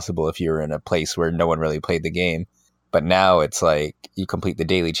almost impossible if you were in a place where no one really played the game. But now it's like you complete the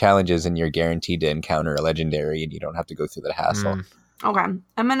daily challenges and you're guaranteed to encounter a legendary, and you don't have to go through the hassle. Mm. Okay,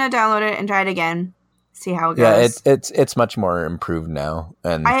 I'm gonna download it and try it again. See how it Yeah, goes. it's much more improved now,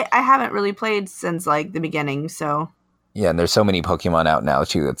 and I haven't really played since like the beginning, so yeah, and there's so many Pokemon out now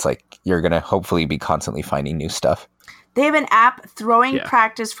too. It's like you're gonna hopefully be constantly finding new stuff. they have an app throwing Yeah.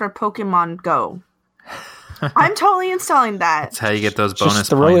 practice for Pokemon Go. I'm totally installing that. That's how you get those Just bonus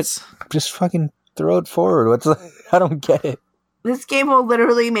throw it. points. Just fucking throw it forward. I don't get it. This game will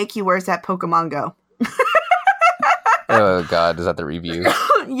literally make you worse at Pokemon Go. Oh god, is that the review?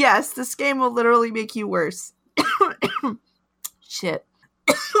 Yes, this game will literally make you worse. Shit.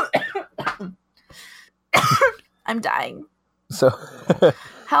 I'm dying. So,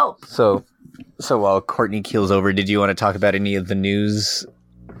 Help. so while Courtney keels over, did you want to talk about any of the news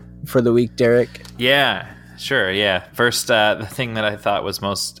for the week, Derek? Yeah, sure. Yeah. First, the thing that I thought was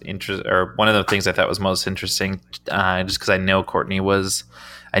most interesting, or one of the things I thought was most interesting, just because I knew Courtney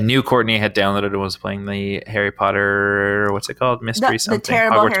had downloaded and was playing the Harry Potter, what's it called? Mystery The something.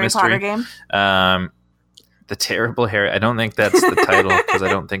 terrible Hogwarts Harry Mystery. Potter game. The terrible Harry. I don't think that's the title because I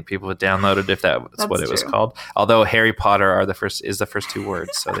don't think people would download it if that's what That's it was true. called. Although Harry Potter is the first 2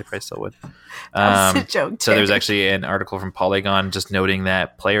 words, so they probably still would. That was a joke. So there's Terry. actually an article from Polygon just noting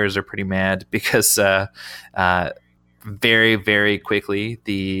that players are pretty mad because very, very quickly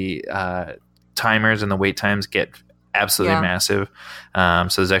the timers and the wait times get absolutely Yeah. massive.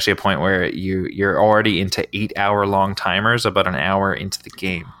 So there's actually a point where you're already into 8-hour long timers about an hour into the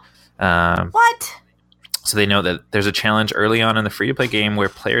game. What? So they know that there's a challenge early on in the free-to-play game where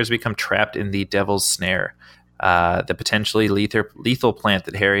players become trapped in the Devil's Snare, the potentially lethal plant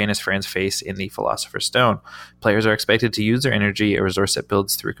that Harry and his friends face in the Philosopher's Stone. Players are expected to use their energy, a resource that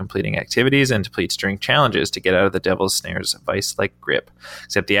builds through completing activities and depletes during challenges, to get out of the Devil's Snare's vice-like grip.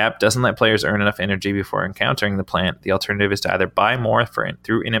 Except the app doesn't let players earn enough energy before encountering the plant. The alternative is to either buy more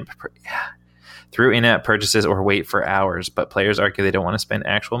through in-app purchases or wait for hours, but players argue they don't want to spend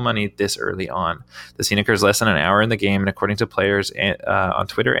actual money this early on. The scene occurs less than an hour in the game, and according to players on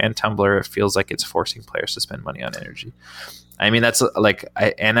Twitter and Tumblr, it feels like it's forcing players to spend money on energy. I mean, that's like,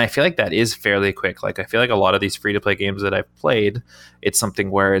 I feel like that is fairly quick. Like, I feel like a lot of these free-to-play games that I've played, it's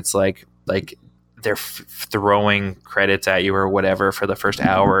something where it's like they're throwing credits at you or whatever for the first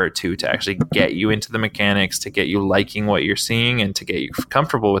hour or two to actually get you into the mechanics, to get you liking what you're seeing, and to get you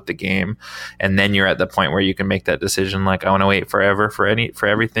comfortable with the game. And then you're at the point where you can make that decision, like, I want to wait forever for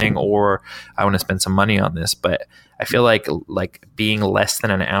everything, or I want to spend some money on this. But I feel like being less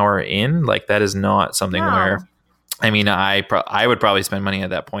than an hour in, like, that is not something No. where I mean, I would probably spend money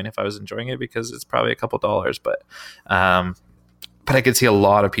at that point if I was enjoying it because it's probably a couple dollars. But I could see a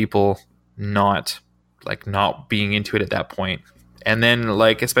lot of people not being into it at that point. And then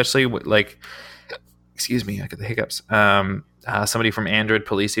like, especially like, excuse me, I got the hiccups. Somebody from Android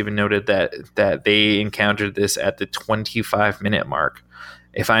Police even noted that they encountered this at the 25-minute mark.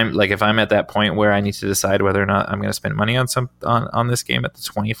 If I'm at that point where I need to decide whether or not I'm going to spend money on this game at the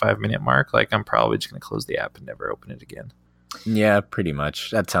 25-minute mark, like I'm probably just going to close the app and never open it again. Yeah, pretty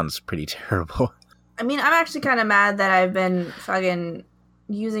much. That sounds pretty terrible. I mean, I'm actually kind of mad that I've been fucking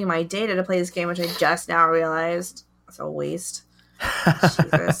using my data to play this game, which I just now realized. It's a waste.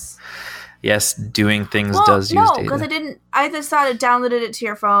 Jesus. Yes, doing things does use data. No, because I just thought it downloaded it to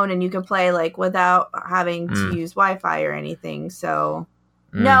your phone and you can play like without having to use Wi-Fi or anything. So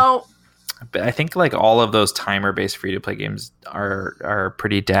no. But I think like all of those timer-based free-to-play games are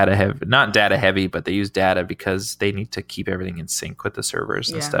pretty data heavy. Not data heavy, but they use data because they need to keep everything in sync with the servers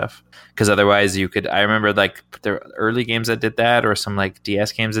and stuff. Because otherwise, I remember like the early games that did that, or some like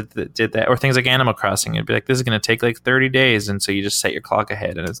DS games that did that, or things like Animal Crossing. It'd be like, this is going to take like 30 days, and so you just set your clock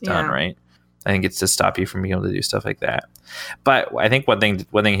ahead and it's done, right? I think it's to stop you from being able to do stuff like that. But I think one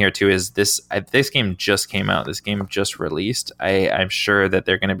thing here too is this game just came out. This game just released. I'm sure that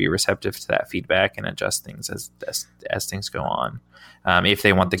they're going to be receptive to that feedback and adjust things as things go on. If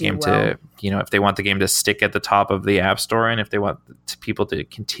they want the game to, if they want the game to stick at the top of the App Store, and if they want people to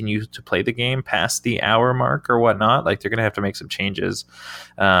continue to play the game past the hour mark or whatnot, like they're going to have to make some changes.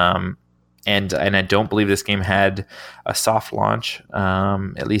 And I don't believe this game had a soft launch.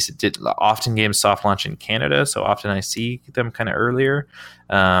 At least it did. Often games soft launch in Canada, so often I see them kind of earlier.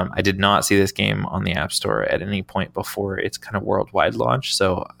 I did not see this game on the App Store at any point before its kind of worldwide launch.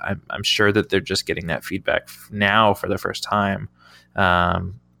 So I'm sure that they're just getting that feedback now for the first time.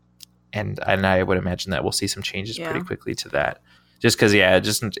 And I would imagine that we'll see some changes pretty quickly to that. Just because,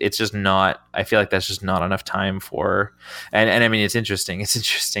 it's just not. I feel like that's just not enough time for. And I mean, it's interesting. It's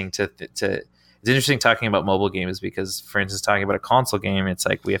interesting it's interesting talking about mobile games because, for instance, talking about a console game, it's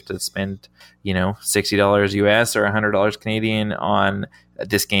like we have to spend $60 US or $100 Canadian on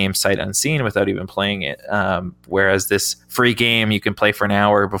this game sight unseen without even playing it. Whereas this free game you can play for an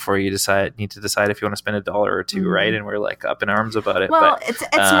hour before you need to decide if you want to spend $1 or $2, right? And we're like up in arms about it. Well, it's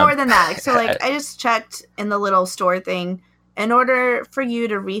more than that. So like I just checked in the little store thing. In order for you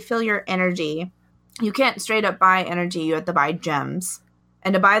to refill your energy, you can't straight up buy energy. You have to buy gems.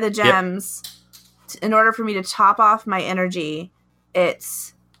 And to buy the gems, in order for me to top off my energy,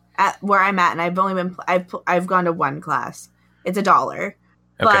 it's at where I'm at. And I've only I've gone to one class. It's $1. Okay.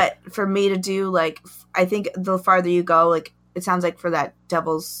 But for me to do like, I think the farther you go, like it sounds like for that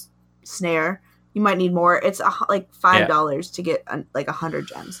Devil's Snare, you might need more. It's like $5 to get like 100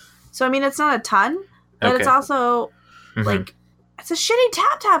 gems. So, I mean, it's not a ton, but it's also... Like, it's a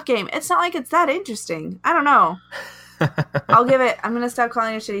shitty tap game. It's not like it's that interesting. I don't know. I'm going to stop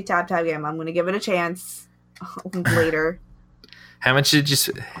calling it a shitty tap game. I'm going to give it a chance later. How much did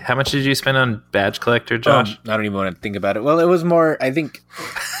you spend on Badge Collector, Josh? I don't even want to think about it. Well, it was more, I think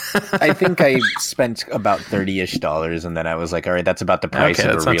I spent about $30-ish, and then I was like, all right, that's about the price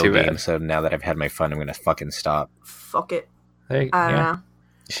of a real game. So now that I've had my fun, I'm going to fucking stop. Fuck it. I don't know.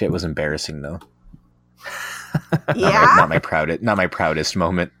 Shit was embarrassing, though. Yeah, not my proudest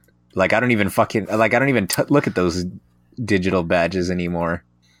moment. Like I don't even look at those digital badges anymore.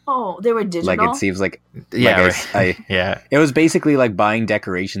 Oh, they were digital. Like it seems like it was basically like buying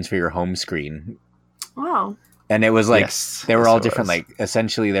decorations for your home screen. Wow. And it was like they were all different. Like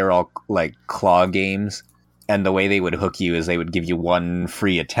essentially, they were all like claw games. And the way they would hook you is they would give you one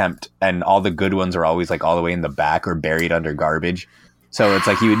free attempt, and all the good ones are always like all the way in the back or buried under garbage. So it's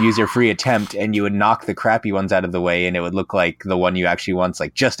like you would use your free attempt and you would knock the crappy ones out of the way, and it would look like the one you actually want's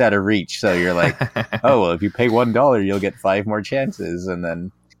like just out of reach. So you're like, oh, well, if you pay $1, you'll get 5 more chances. And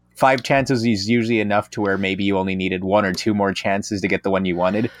then 5 chances is usually enough to where maybe you only needed 1 or 2 more chances to get the one you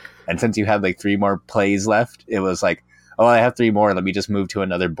wanted. And since you had like 3 more plays left, it was like, oh, I have 3 more. Let me just move to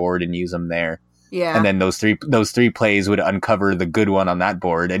another board and use them there. Yeah. And then those three plays would uncover the good one on that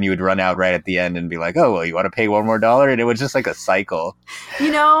board, and you would run out right at the end and be like, oh, well, you want to pay $1 more? And it was just like a cycle.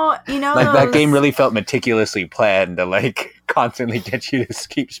 You know, like that game really felt meticulously planned to like constantly get you to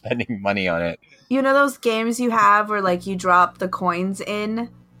keep spending money on it. You know those games you have where like you drop the coins in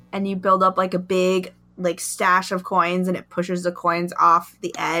and you build up like a big like stash of coins, and it pushes the coins off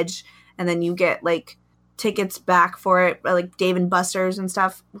the edge, and then you get like tickets back for it, like Dave and Buster's and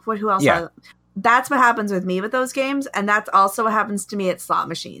stuff. Who else? Yeah. That's what happens with me with those games, and that's also what happens to me at slot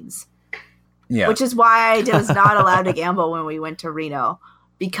machines. Yeah. Which is why I was not allowed to gamble when we went to Reno,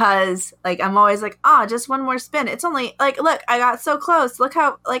 because like I'm always like, just one more spin. It's only like, look, I got so close. Look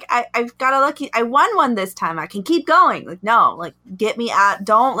how like I've got a lucky. I won one this time. I can keep going. Like no, like get me out.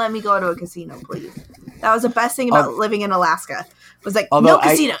 Don't let me go to a casino, please. That was the best thing about living in Alaska. Was like no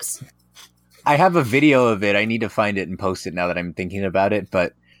casinos. I have a video of it. I need to find it and post it now that I'm thinking about it.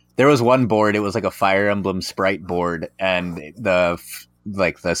 But there was one board. It was like a Fire Emblem Sprite board, and the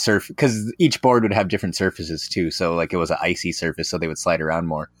surf, because each board would have different surfaces too. So like it was an icy surface, so they would slide around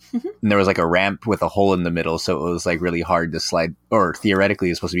more. And there was like a ramp with a hole in the middle, so it was like really hard to slide, or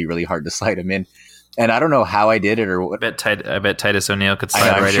theoretically it's supposed to be really hard to slide them in. And I don't know how I did it or what. I bet Titus O'Neil could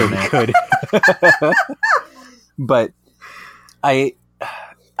slide right in there. Could. But I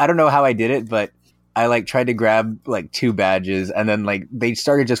don't know how I did it, but I like tried to grab like 2 badges, and then like they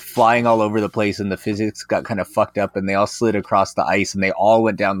started just flying all over the place, and the physics got kind of fucked up, and they all slid across the ice, and they all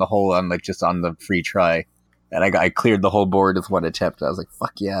went down the hole on like just on the free try. And I cleared the whole board with one attempt. I was like,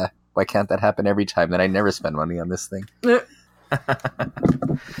 fuck yeah. Why can't that happen every time? Then I never spend money on this thing.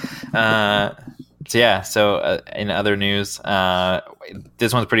 So in other news,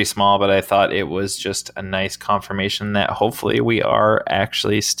 this one's pretty small, but I thought it was just a nice confirmation that hopefully we are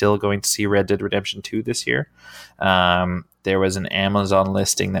actually still going to see Red Dead Redemption 2 this year. There was an Amazon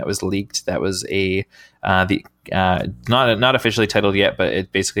listing that was leaked. That was not officially titled yet, but it's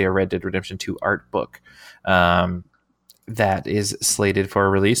basically a Red Dead Redemption 2 art book. That is slated for a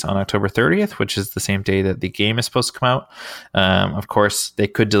release on October 30th, which is the same day that the game is supposed to come out. Of course, they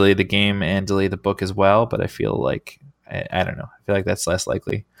could delay the game and delay the book as well, but I feel like, I don't know. I feel like that's less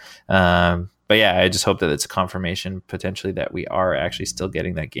likely. But yeah, I just hope that it's a confirmation potentially that we are actually still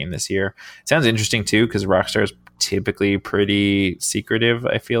getting that game this year. It sounds interesting too, because Rockstar is typically pretty secretive,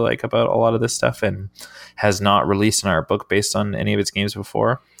 I feel like, about a lot of this stuff, and has not released an art book based on any of its games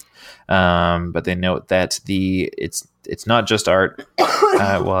before. But they note that it's not just art.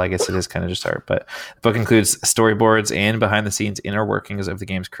 Well, I guess it is kind of just art, but the book includes storyboards and behind the scenes inner workings of the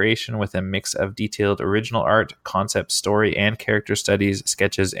game's creation, with a mix of detailed original art, concept, story, and character studies,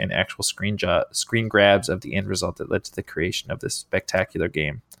 sketches, and actual screen grabs of the end result that led to the creation of this spectacular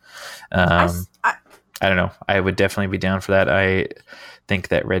game. I don't know. I would definitely be down for that. I think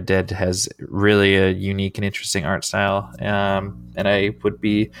that Red Dead has really a unique and interesting art style, and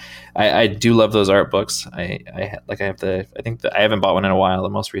I do love those art books. I haven't bought one in a while. The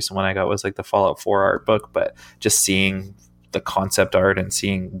most recent one I got was like the Fallout 4 art book, but just seeing the concept art and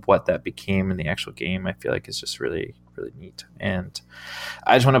seeing what that became in the actual game, I feel like is just really, really neat. And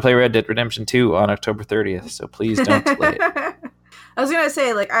I just want to play Red Dead Redemption 2 on October 30th, so please don't delay it. I was gonna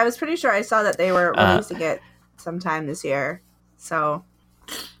say, like, I was pretty sure I saw that they were releasing it sometime this year. So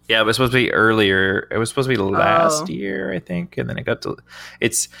yeah, it was supposed to be earlier. It was supposed to be last year, I think, and then it got to.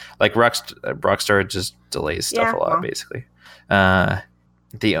 It's like Rockstar just delays stuff a lot, basically.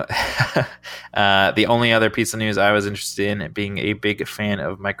 The only other piece of news I was interested in, being a big fan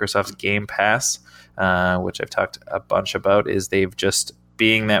of Microsoft's Game Pass, which I've talked a bunch about, is they've just,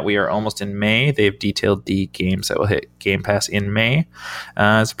 being that we are almost in May, they've detailed the games that will hit Game Pass in May.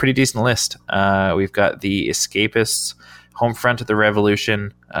 It's a pretty decent list. We've got The Escapists, Homefront: The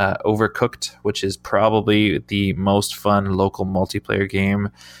Revolution, Overcooked, which is probably the most fun local multiplayer game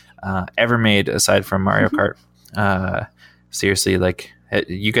ever made, aside from Mario Kart. Seriously, like, have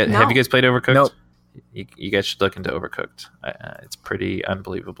you guys played Overcooked? Nope. You guys should look into Overcooked. It's pretty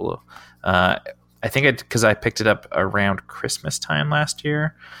unbelievable. I think because I picked it up around Christmas time last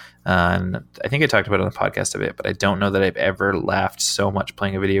year, and I think I talked about it on the podcast a bit, but I don't know that I've ever laughed so much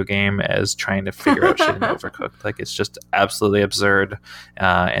playing a video game as trying to figure out shit in Overcooked. Like, it's just absolutely absurd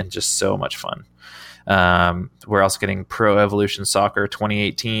and just so much fun. We're also getting Pro Evolution Soccer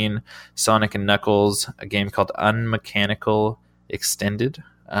 2018, Sonic and Knuckles, a game called Unmechanical Extended,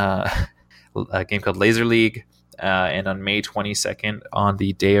 a game called Laser League. And on May 22nd, on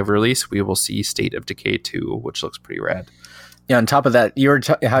the day of release, we will see State of Decay 2, which looks pretty rad. Yeah, on top of that, you were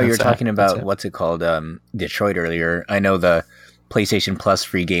talking about, what's it called, Detroit earlier. I know the PlayStation Plus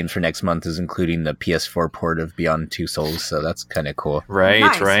free games for next month is including the PS4 port of Beyond Two Souls, so that's kind of cool. Right,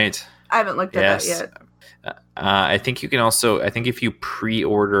 nice. Right. I haven't looked at that yet. I think you can also, I think if you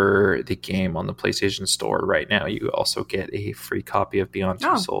pre-order the game on the PlayStation Store right now, you also get a free copy of Beyond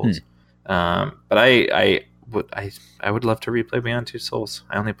Two Souls. But I would love to replay Beyond Two Souls.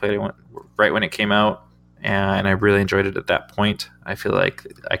 I only played it right when it came out, and I really enjoyed it at that point. I feel like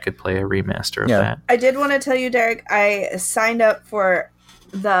I could play a remaster of that. I did want to tell you, Derek, I signed up for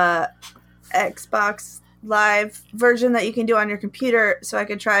the Xbox Live version that you can do on your computer so I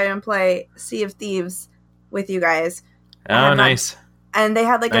could try and play Sea of Thieves with you guys. Oh, nice. And they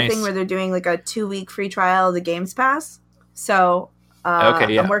had like a thing where they're doing like a 2-week free trial of the Games Pass. So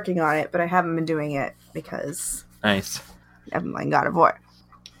Okay, yeah. I'm working on it, but I haven't been doing it because Nice. I've been playing God of War.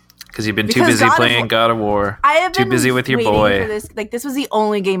 Because you've been too busy playing God of War. I have too been busy with your waiting boy. for this. Like, this was the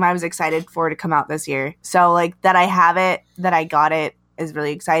only game I was excited for to come out this year. So, like, that I have it, that I got it, is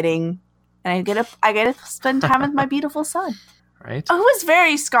really exciting. And I get to spend time with my beautiful son. Right? Who is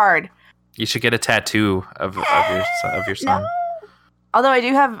very scarred. You should get a tattoo of your son. No. Although I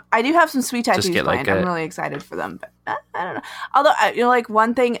do have some sweet tattoos get, planned. like, I'm really excited for them, but I don't know. Although, like,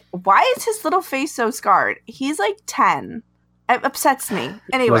 one thing, why is his little face so scarred? He's like 10. It upsets me.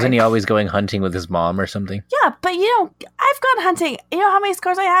 Anyway, Wasn't he always going hunting with his mom or something? Yeah, but I've gone hunting. You know how many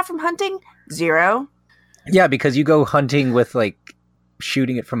scars I have from hunting? 0. Yeah, because you go hunting with like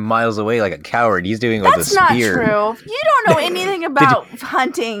shooting it from miles away like a coward. He's doing it with a That's not spear. true. You don't know anything about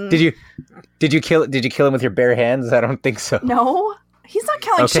hunting. Did you kill him with your bare hands? I don't think so. No. He's not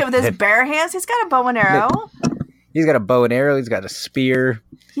killing shit with his bare hands. He's got a bow and arrow. He's got a bow and arrow. He's got a spear.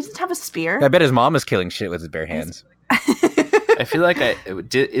 He doesn't have a spear. I bet his mom is killing shit with his bare hands. I feel like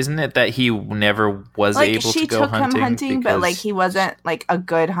isn't it that he never was like, able she to go took hunting? him hunting, but because- like he wasn't like a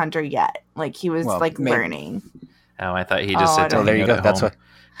good hunter yet. Like he was learning. Oh, I thought he just said Oh, there you go. That's what.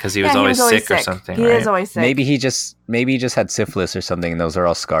 Because he was always sick or something. He right? is always sick. Maybe he just had syphilis or something, and those are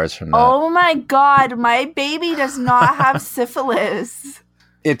all scars from that. Oh my god, my baby does not have syphilis.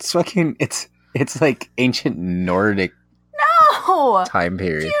 It's fucking. It's like ancient Nordic No. time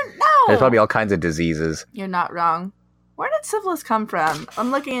period. No. There's probably all kinds of diseases You're not wrong. Where did syphilis come from?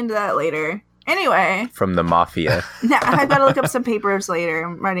 I'm looking into that later. Anyway. from the mafia. Nah, I've got to look up some papers later.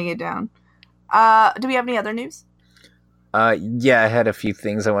 I'm writing it down. Do we have any other news? Yeah, I had a few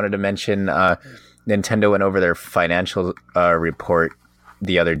things I wanted to mention. Nintendo went over their financial report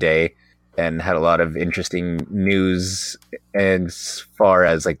the other day and had a lot of interesting news as far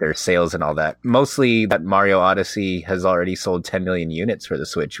as like their sales and all that. Mostly that Mario Odyssey has already sold 10 million units for the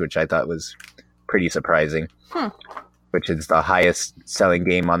Switch, which I thought was pretty surprising. Which is the highest selling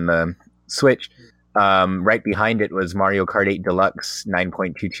game on the Switch. Right behind it was Mario Kart 8 Deluxe,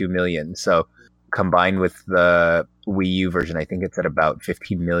 9.22 million. So combined with the Wii U version, I think it's at about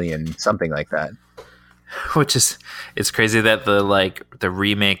 15 million, something like that. Which is, it's crazy that the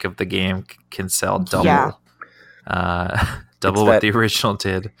remake of the game can sell double. Yeah. Double what the original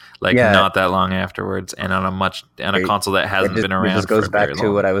did, not that long afterwards, and on a console that hasn't been around. It just goes for back very to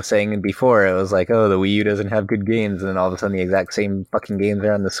long. what I was saying before. It was like, oh, the Wii U doesn't have good games, and then all of a sudden the exact same fucking games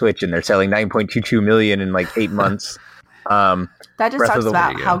are on the Switch, and they're selling 9.22 million in like 8 months. That just Breath talks of the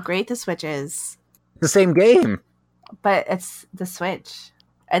about Wild. how great the Switch is. The same game. But it's the Switch.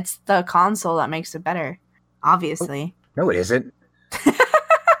 It's the console that makes it better. Obviously. No, it isn't.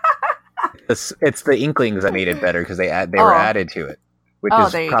 It's the Inklings that made it better because they were added to it, which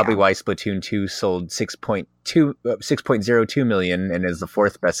is there you probably go. why Splatoon 2 sold 6.02 million and is the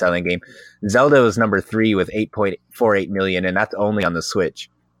 4th best-selling game. Zelda was number 3 with 8.48 million, and that's only on the Switch.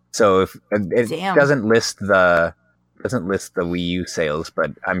 So if it Damn. doesn't list the Wii U sales,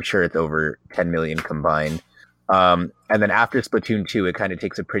 but I'm sure it's over 10 million combined. And then after Splatoon 2, it kind of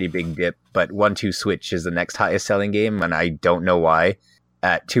takes a pretty big dip, but 1-2 Switch is the next highest selling game, and I don't know why.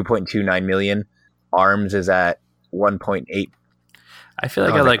 At 2.29 million, ARMS is at 1.8. I feel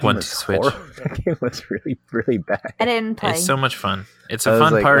like I like 1-2 Switch. That game was really, really bad. I didn't play. It's so much fun. It's I a was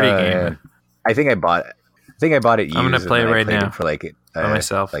fun like, party game. I think I bought it used. I'm gonna and play then it I right played now it for like by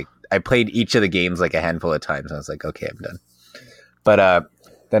myself. Like I played each of the games like a handful of times. And I was like, okay, I'm done. But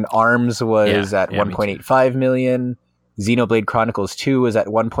then ARMS was at 1.85 million. Xenoblade Chronicles 2 was at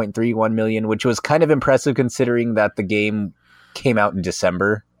 1.31 million, which was kind of impressive considering that the game came out in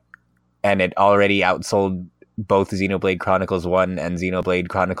December and it already outsold both Xenoblade Chronicles 1 and Xenoblade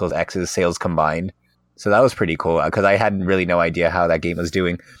Chronicles X's sales combined. So that was pretty cool because I had really no idea how that game was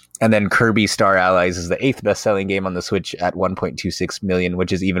doing. And then Kirby Star Allies is the 8th best-selling game on the Switch at 1.26 million,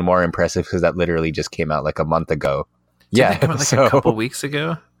 which is even more impressive because that literally just came out like a month ago. Didn't it come out like a couple weeks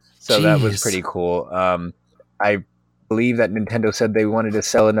ago? So that was Jeez. pretty cool. I believe that Nintendo said they wanted to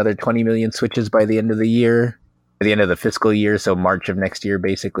sell another 20 million Switches by the end of the year, by the end of the fiscal year, so March of next year,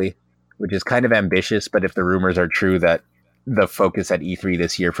 basically, which is kind of ambitious. But if the rumors are true that the focus at E3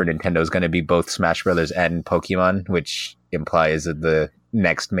 this year for Nintendo is going to be both Smash Brothers and Pokemon, which implies that the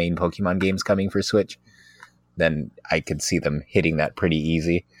next main Pokemon game's coming for Switch, then I could see them hitting that pretty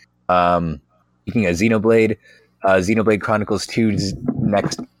easy. Speaking of Xenoblade, Xenoblade Chronicles 2's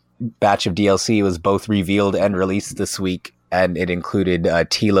next batch of DLC was both revealed and released this week, and it included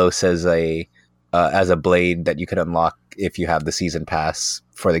Telos as a blade that you could unlock if you have the season pass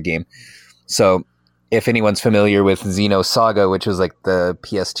for the game. So if anyone's familiar with Xenosaga, which was like the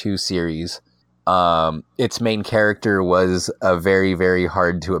PS2 series, its main character was a very, very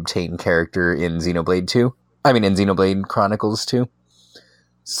hard to obtain character in Xenoblade 2. I mean, in Xenoblade Chronicles 2.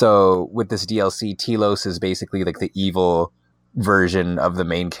 So with this DLC, Telos is basically like the evil version of the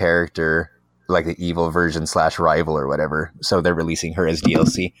main character, like the evil version / rival or whatever. So they're releasing her as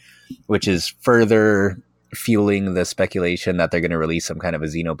DLC, which is further fueling the speculation that they're going to release some kind of a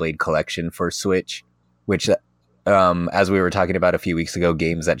Xenoblade collection for Switch, which, as we were talking about a few weeks ago,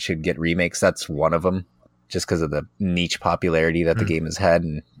 games that should get remakes, that's one of them, just because of the niche popularity that the game has had,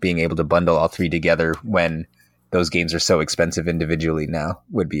 and being able to bundle all three together when those games are so expensive individually now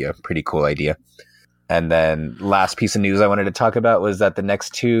would be a pretty cool idea. And then last piece of news I wanted to talk about was that the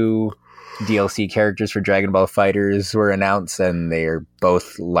next 2 DLC characters for Dragon Ball FighterZ were announced, and they're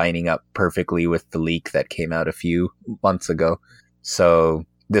both lining up perfectly with the leak that came out a few months ago. So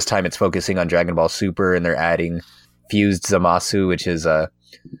this time it's focusing on Dragon Ball Super, and they're adding Fused Zamasu, which is a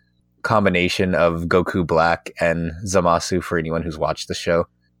combination of Goku Black and Zamasu for anyone who's watched the show.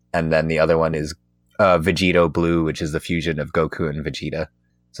 And then the other one is Vegito Blue, which is the fusion of Goku and Vegeta.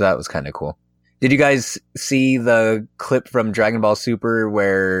 So that was kind of cool. Did you guys see the clip from Dragon Ball Super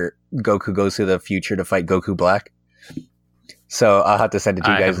where Goku goes to the future to fight Goku Black? So I'll have to send it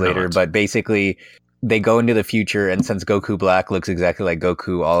to you guys later. But basically, they go into the future, and since Goku Black looks exactly like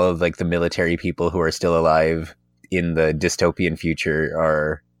Goku, all of like the military people who are still alive in the dystopian future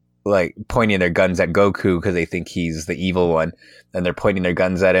are like pointing their guns at Goku because they think he's the evil one, and they're pointing their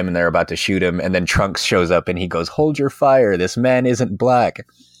guns at him and they're about to shoot him, and then Trunks shows up and he goes, "Hold your fire, this man isn't black."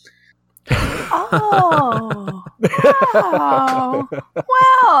 Oh, wow.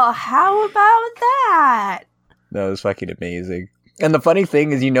 Well, how about that? That was fucking amazing. And the funny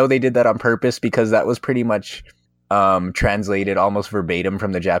thing is, they did that on purpose because that was pretty much translated almost verbatim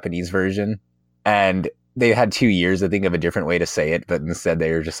from the Japanese version. And they had 2 years to think of a different way to say it, but instead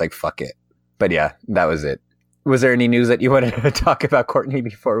they were just like, fuck it. But yeah, that was it. Was there any news that you wanted to talk about, Courtney,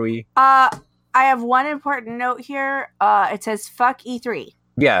 before we... I have one important note here. It says, fuck E3.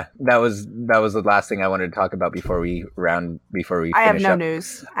 Yeah, that was the last thing I wanted to talk about before we finish I have no up.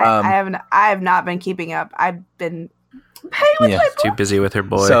 News. I have not been keeping up. I've been playing with my too busy with her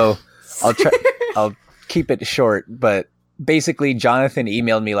boy. So I'll keep it short, but basically Jonathan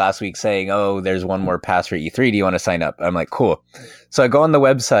emailed me last week saying, "Oh, there's one more pass for E3. Do you want to sign up?" I'm like, "Cool." So I go on the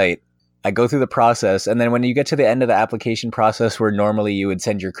website, I go through the process, and then when you get to the end of the application process where normally you would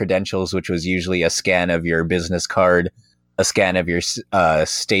send your credentials, which was usually a scan of your business card, a scan of your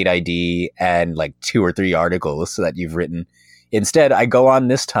state ID, and like 2 or 3 articles that you've written. Instead, I go on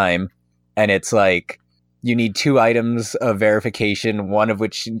this time, and it's like, you need 2 items of verification, one of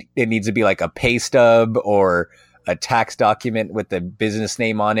which it needs to be like a pay stub or a tax document with the business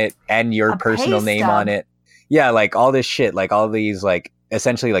name on it and your personal name on it. Yeah, like all this shit, like all these like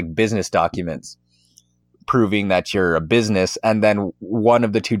essentially like business documents proving that you're a business, and then one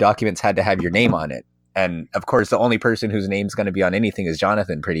of the 2 documents had to have your name on it. And of course, the only person whose name's going to be on anything is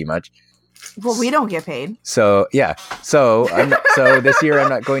Jonathan, pretty much. Well, we don't get paid. So yeah, so this year I'm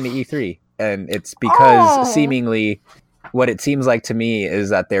not going to E3, and it's because seemingly, what it seems like to me is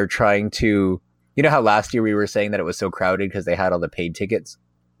that they're trying to, you know how last year we were saying that it was so crowded because they had all the paid tickets.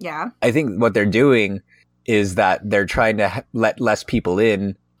 Yeah, I think what they're doing is that they're trying to let less people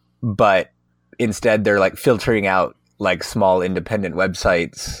in, but instead they're like filtering out like small independent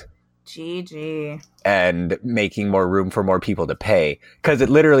websites. GG. And making more room for more people to pay, because it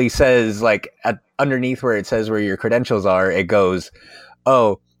literally says like underneath where it says where your credentials are, it goes,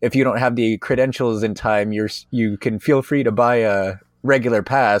 "Oh, if you don't have the credentials in time, you can feel free to buy a regular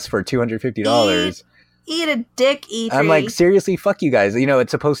pass for $250. Eat a dick, E3. I'm like, seriously, fuck you guys.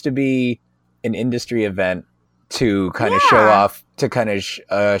 It's supposed to be an industry event to kind of show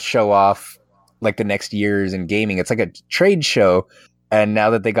off like the next years in gaming. It's like a trade show. And now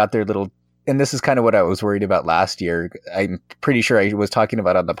that they got their little, and this is kind of what I was worried about last year. I'm pretty sure I was talking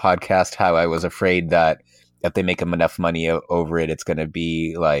about on the podcast how I was afraid that if they make them enough money over it, it's going to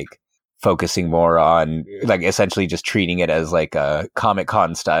be like focusing more on like essentially just treating it as like a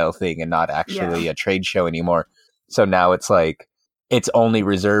Comic-Con style thing and not actually a trade show anymore. So now it's like, it's only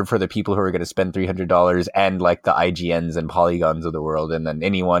reserved for the people who are going to spend $300 and like the IGNs and Polygons of the world. And then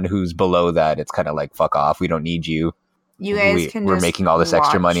anyone who's below that, it's kind of like, fuck off. We don't need you. You guys we're making all this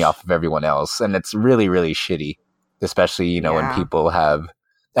extra money off of everyone else, and it's really, really shitty. Especially, when people have.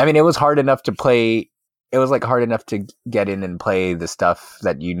 I mean, it was hard enough to play. It was like hard enough to get in and play the stuff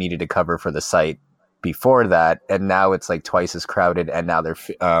that you needed to cover for the site before that, and now it's like twice as crowded. And now they're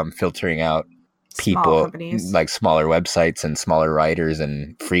filtering out people like smaller websites and smaller writers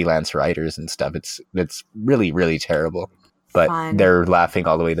and freelance writers and stuff. It's really, really terrible. But Fun. they're laughing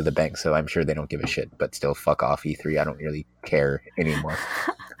all the way to the bank, so I'm sure they don't give a shit. But still, fuck off E3. I don't really care anymore.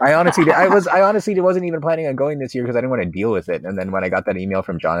 I honestly wasn't even planning on going this year because I didn't want to deal with it. And then when I got that email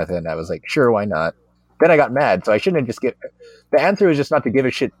from Jonathan, I was like, sure, why not? Then I got mad, so I shouldn't have just get. The answer was just not to give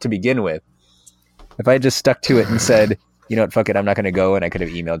a shit to begin with. If I had just stuck to it and said, you know what, fuck it, I'm not going to go, and I could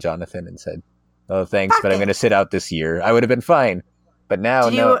have emailed Jonathan and said, oh, thanks, but I'm going to sit out this year, I would have been fine. But now,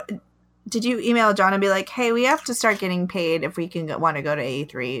 Did you email John and be like, hey, we have to start getting paid if we want to go to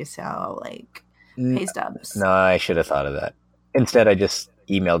A3, so, like, pay stubs? No, I should have thought of that. Instead, I just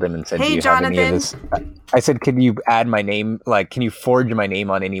emailed him and said, hey, do you Jonathan. have any of this? I said, can you add my name? Like, can you forge my name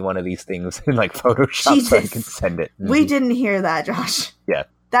on any one of these things in, like, Photoshop so I can send it? We didn't hear that, Josh. Yeah.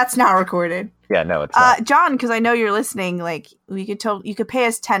 That's not recorded. Yeah, no, it's not. John, because I know you're listening, like, you could pay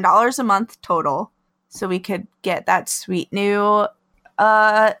us $10 a month total, so we could get that sweet new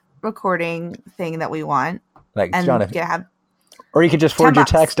recording thing that we want. Like, and Jonathan. Or you could just forge your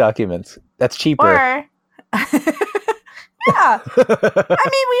tax documents. That's cheaper. Or, yeah. I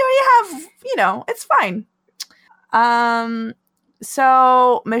mean, we already have, it's fine.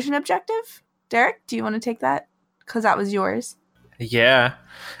 So, mission objective? Derek, do you want to take that? Because that was yours. Yeah.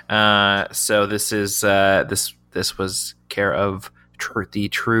 So this is this was care of the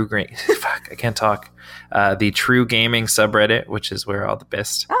True fuck, I can't talk. The True Gaming subreddit, which is where all the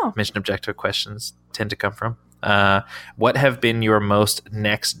best mission objective questions tend to come from. What have been your most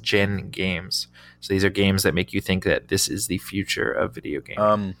next gen games? So these are games that make you think that this is the future of video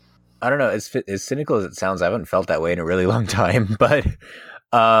gaming. I don't know. As cynical as it sounds, I haven't felt that way in a really long time. But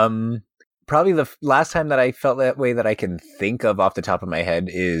probably the last time that I felt that way that I can think of off the top of my head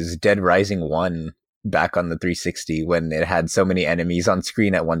is Dead Rising 1 back on the 360 when it had so many enemies on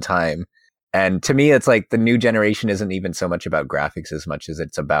screen at one time. And to me, it's like the new generation isn't even so much about graphics as much as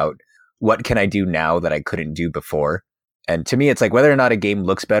it's about what can I do now that I couldn't do before. And to me, it's like whether or not a game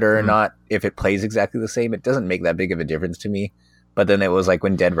looks better or not, if it plays exactly the same, it doesn't make that big of a difference to me. But then it was like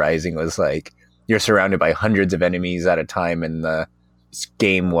when Dead Rising was like, you're surrounded by hundreds of enemies at a time and the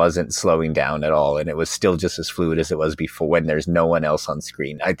game wasn't slowing down at all. And it was still just as fluid as it was before when there's no one else on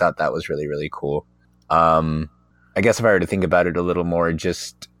screen. I thought that was really, really cool. I guess if I were to think about it a little more,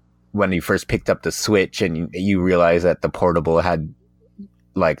 just when you first picked up the Switch and you realize that the portable had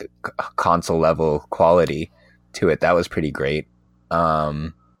like console level quality to it, that was pretty great.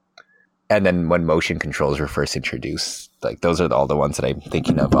 And then when motion controls were first introduced, like those are all the ones that I'm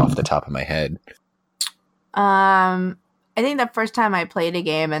thinking of off the top of my head. I think the first time I played a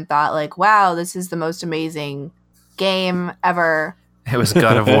game and thought like, wow, this is the most amazing game ever. It was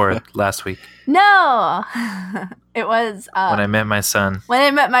God of War last week. No, it was when I met my son. When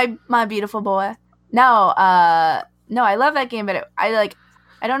I met my beautiful boy. No, I love that game, but I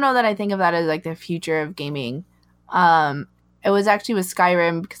don't know that I think of that as like the future of gaming. It was actually with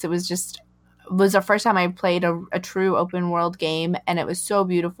Skyrim because it was the first time I played a true open world game, and it was so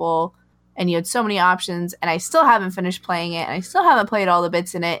beautiful, and you had so many options, and I still haven't finished playing it, and I still haven't played all the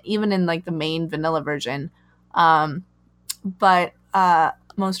bits in it, even in like the main vanilla version. But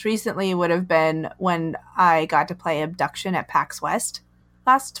most recently would have been when I got to play Abduction at PAX West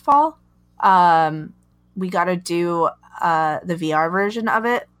last fall. We got to do the VR version of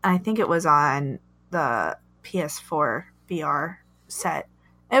it. I think it was on the PS4 VR set.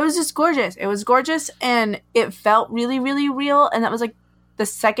 It was just gorgeous. It was gorgeous, and it felt really, really real. And that was like the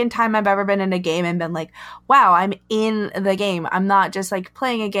second time I've ever been in a game and been like, wow, I'm in the game. I'm not just like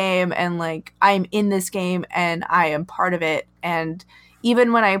playing a game and like I'm in this game and I am part of it. And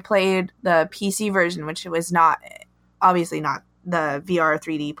even when I played the PC version, which was obviously not the VR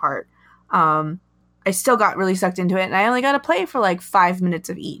 3D part, I still got really sucked into it, and I only got to play for like 5 minutes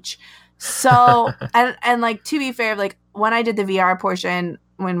of each. So, and like, to be fair, like when I did the VR portion,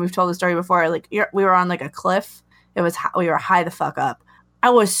 when we've told the story before, like we were on like a cliff. We were high the fuck up.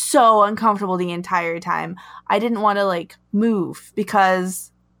 I was so uncomfortable the entire time. I didn't want to like move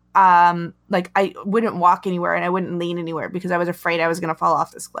because like I wouldn't walk anywhere and I wouldn't lean anywhere because I was afraid I was going to fall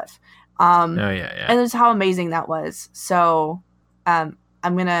off this cliff. And that's how amazing that was. So I'll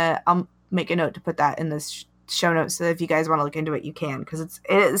make a note to put that in this show notes so that if you guys want to look into it, you can, because it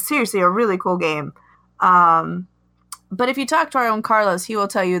is seriously a really cool game. But if you talk to our own Carlos, he will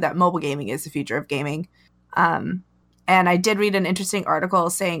tell you that mobile gaming is the future of gaming. And I did read an interesting article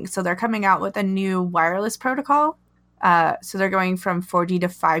saying, so they're coming out with a new wireless protocol. So they're going from 4G to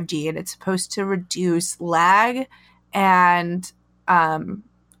 5G, and it's supposed to reduce lag. And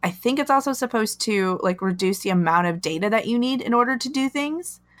I think it's also supposed to like reduce the amount of data that you need in order to do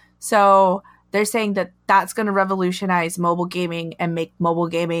things. So they're saying that that's going to revolutionize mobile gaming and make mobile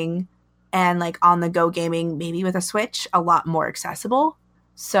gaming and like on the go gaming, maybe with a Switch, a lot more accessible.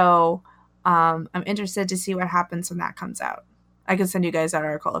 So I'm interested to see what happens when that comes out. I can send you guys that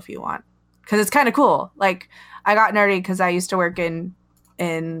article if you want, because it's kind of cool. Like, I got nerdy because I used to work in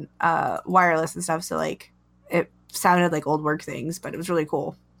wireless and stuff, so like it sounded like old work things, but it was really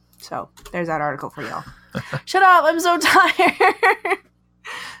cool. So there's that article for y'all. Shut up! I'm so tired.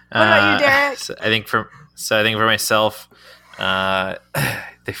 What about you, Derek? I think for myself,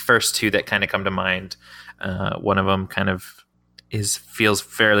 the first two that kind of come to mind, one of them kind of feels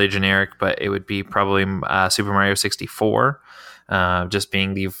fairly generic, but it would be probably Super Mario 64, just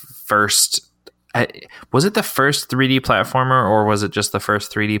being the first. Was it the first 3D platformer, or was it just the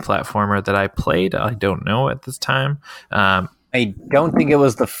first 3D platformer that I played? I don't know at this time. I don't think it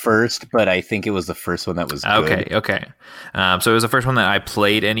was the first, but I think it was the first one that was good. Okay. So it was the first one that I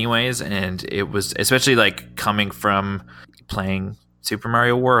played anyways, and it was especially like coming from playing Super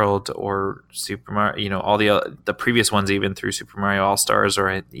Mario World or Super Mario, all the previous ones, even through Super Mario All-Stars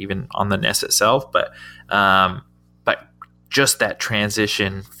or even on the NES itself. But just that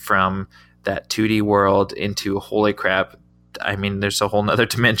transition from that 2D world into holy crap, I mean, there's a whole nother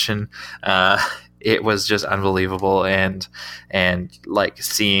dimension. It was just unbelievable, and like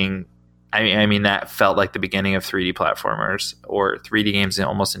seeing, I mean that felt like the beginning of 3D platformers or 3D games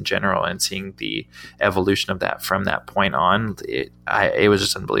almost in general, and seeing the evolution of that from that point on, it was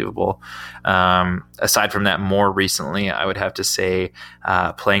just unbelievable. Aside from that, more recently, I would have to say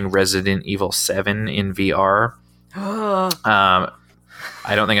playing Resident Evil 7 in VR.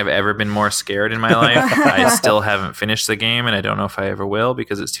 I don't think I've ever been more scared in my life. I still haven't finished the game, and I don't know if I ever will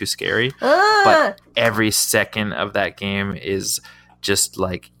because it's too scary. But every second of that game is just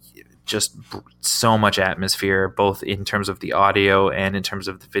so much atmosphere, both in terms of the audio and in terms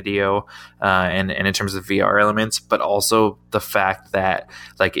of the video, and in terms of VR elements, but also the fact that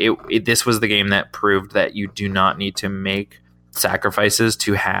like this was the game that proved that you do not need to make sacrifices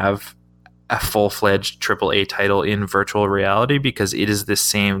to have a full-fledged AAA title in virtual reality, because it is the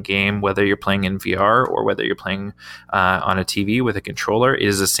same game whether you're playing in VR or whether you're playing on a TV with a controller. It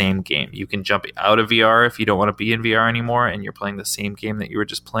is the same game. You can jump out of VR if you don't want to be in VR anymore, and you're playing the same game that you were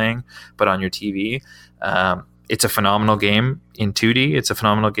just playing, but on your TV. It's a phenomenal game in 2D. It's a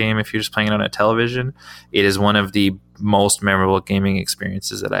phenomenal game if you're just playing it on a television. It is one of the most memorable gaming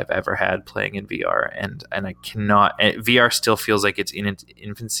experiences that I've ever had playing in VR, and I cannot. VR still feels like it's in its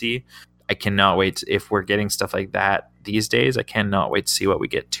infancy. I cannot wait if we're getting stuff like that these days. I cannot wait to see what we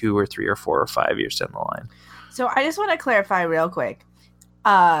get 2 or 3 or 4 or 5 years down the line. So I just want to clarify real quick.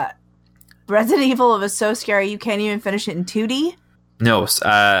 Resident Evil was so scary you can't even finish it in 2D? No,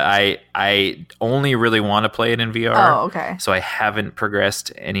 I only really want to play it in VR. Oh, okay. So I haven't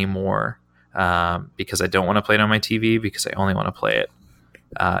progressed anymore because I don't want to play it on my TV, because I only want to play it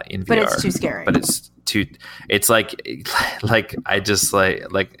in VR. But it's too scary. But it's like I just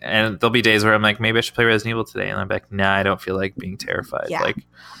like, and there'll be days where I'm like, maybe I should play Resident Evil today, and I'm like, nah, I don't feel like being terrified. Yeah. Like,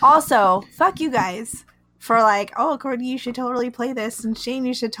 also, fuck you guys for like, oh, Courtney, you should totally play this, and Shane,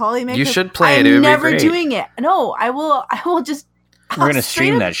 you should totally make. You should play it. It would never be great. Doing it. No, I will just. We're gonna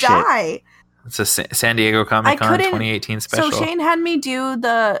stream that shit. It's a San Diego Comic Con 2018 special. So Shane had me do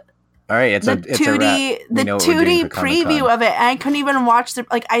the. All right, it's a 2D, the 2D preview of it, and I couldn't even watch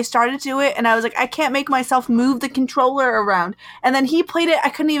I started to do it, and I was like, I can't make myself move the controller around. And then he played it. I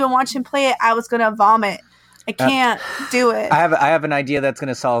couldn't even watch him play it. I was gonna vomit. I can't do it. I have an idea that's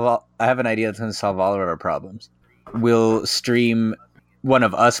gonna solve all. I have an idea that's gonna solve all of our problems. We'll stream one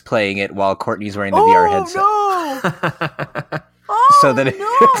of us playing it while Courtney's wearing the VR headset. No! Oh, so that no!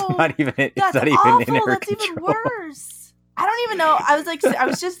 it's not even. It's That's not awful. even in her That's control. even worse. I don't even know. I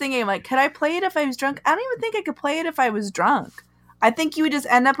was just thinking, like, could I play it if I was drunk? I don't even think I could play it if I was drunk. I think you would just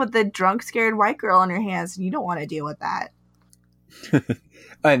end up with the drunk, scared white girl on your hands, and you don't want to deal with that.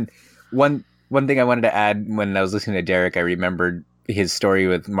 And one thing I wanted to add, when I was listening to Derek, I remembered his story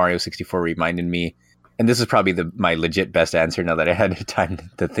with Mario 64 reminded me, and this is probably my legit best answer now that I had time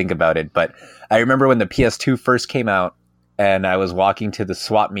to think about it, but I remember when the PS2 first came out, and I was walking to the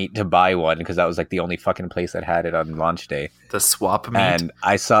swap meet to buy one, because that was like the only fucking place that had it on launch day. The swap meet? And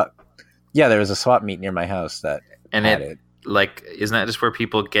I saw, there was a swap meet near my house that had it. Like, isn't that just where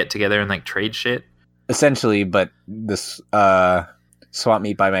people get together and like trade shit? Essentially, but this swap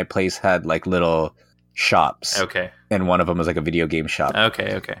meet by my place had like little shops. Okay. And one of them was like a video game shop.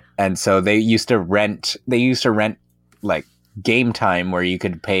 Okay. And so they used to rent like Game Time, where you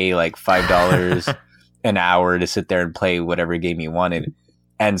could pay like $5 an hour to sit there and play whatever game you wanted.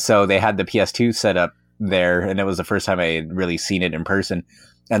 And so they had the PS2 set up there, and it was the first time I had really seen it in person.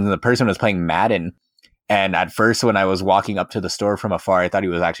 And the person was playing Madden, And at first, when I was walking up to the store from afar, I thought he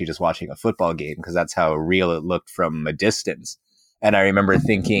was actually just watching a football game because that's how real it looked from a distance. And I remember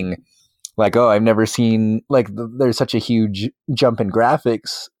thinking, like, oh, I've never seen, like, there's such a huge jump in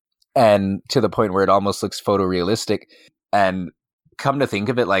graphics and to the point where it almost looks photorealistic. And come to think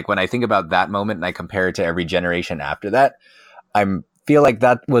of it, like, when I think about that moment and I compare it to every generation after that, I feel like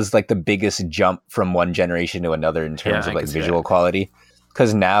that was, like, the biggest jump from one generation to another in terms of, like, visual quality.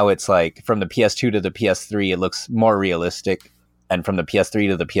 Because now it's like from the PS2 to the PS3, it looks more realistic. And from the PS3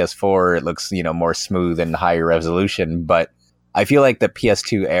 to the PS4, it looks, you know, more smooth and higher resolution. But I feel like the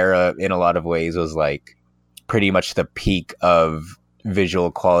PS2 era in a lot of ways was like pretty much the peak of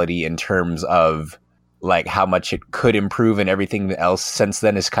visual quality in terms of like how much it could improve, and everything else since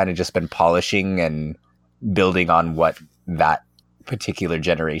then has kind of just been polishing and building on what that particular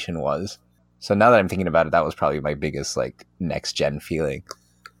generation was. So now that I'm thinking about it, that was probably my biggest like next gen feeling.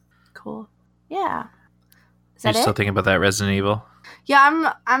 Cool. Yeah. Is You're that still it? thinking about that Resident Evil?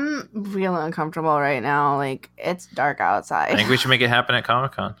 Yeah, I'm really uncomfortable right now. Like, it's dark outside. I think we should make it happen at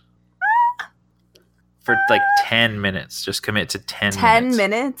Comic-Con. For like 10 minutes. Just commit to 10 minutes. 10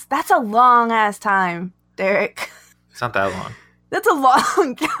 minutes? That's a long ass time, Derek. It's not that long. That's a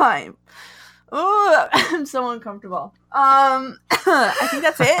long time. Oh, I'm so uncomfortable. I think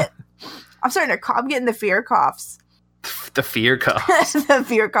that's it. I'm starting to cough. I'm getting the fear coughs. The fear cough. The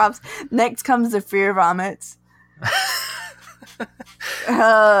fear coughs. Next comes the fear vomits.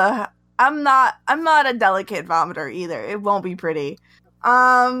 I'm not a delicate vomiter either. It won't be pretty.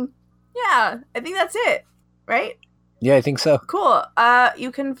 Yeah, I think that's it. Right? Yeah, I think so. Cool.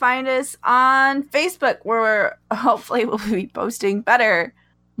 You can find us on Facebook, where hopefully we'll be posting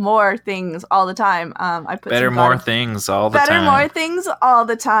more things all the time. I put Better, more things all the time. Better, more things all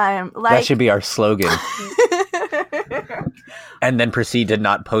the time. Like, that should be our slogan. And then proceed to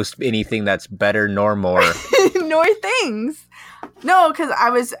not post anything that's better nor more. Nor things. No, because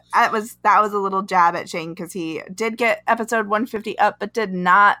that was a little jab at Shane, because he did get episode 150 up, but did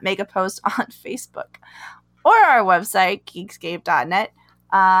not make a post on Facebook or our website, geekscape.net.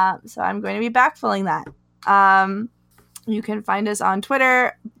 So I'm going to be backfilling that. You can find us on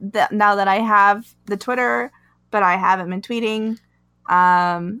Twitter now that I have the Twitter, but I haven't been tweeting.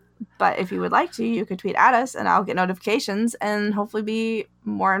 But if you would like to, you could tweet at us and I'll get notifications and hopefully be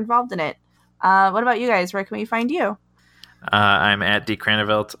more involved in it. What about you guys? Where can we find you? I'm at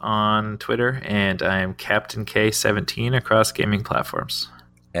DCranevelt on Twitter, and I'm Captain K17 across gaming platforms.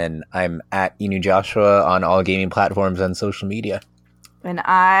 And I'm at Inu Joshua on all gaming platforms and social media. And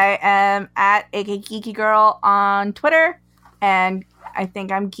I am at AK Geeky Girl on Twitter, and I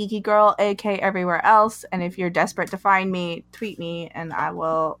think I'm Geeky Girl AK everywhere else. And if you're desperate to find me, tweet me, and I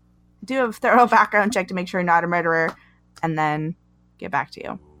will do a thorough background check to make sure you're not a murderer, and then get back to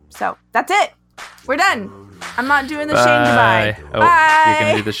you. So that's it. We're done. I'm not doing the Shane goodbye. Oh, Bye. you're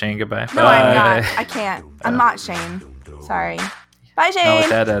gonna do the Shane goodbye. No, Bye. I'm not. I can't. I'm not Shane. Sorry. Bye, Shane. Not with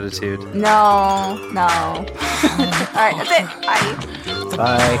that attitude. No. All right, that's it.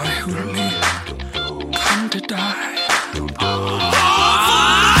 Bye.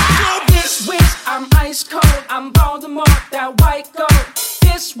 This week I'm ice cold. I'm Baltimore, that white gold.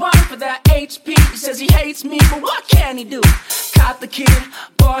 This one for that HP. He says he hates me, but what can he do? Caught the kid,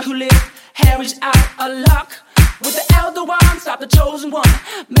 boy who lived. Harry's out of luck. With the elder one, stop the chosen one.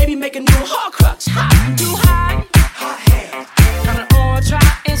 Maybe make a new Horcrux. Hot, too hot. Hot hair. Got an oil, try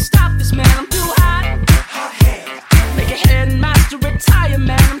and stop this man. I'm too hot. Hot hair. Make a headmaster retire,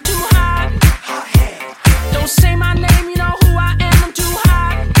 man. I'm too hot. Hot hair. Don't say my name, you know who I am. I'm too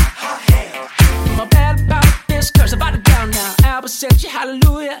hot. Hot hair. I'm bad about this curse, about to down now. Albert sent you,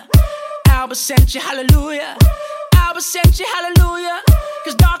 hallelujah. Albert sent you, hallelujah. Albert sent you, hallelujah.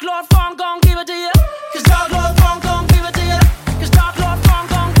 Cause Dark Lord Fawn gon' give it to you. Cause Dark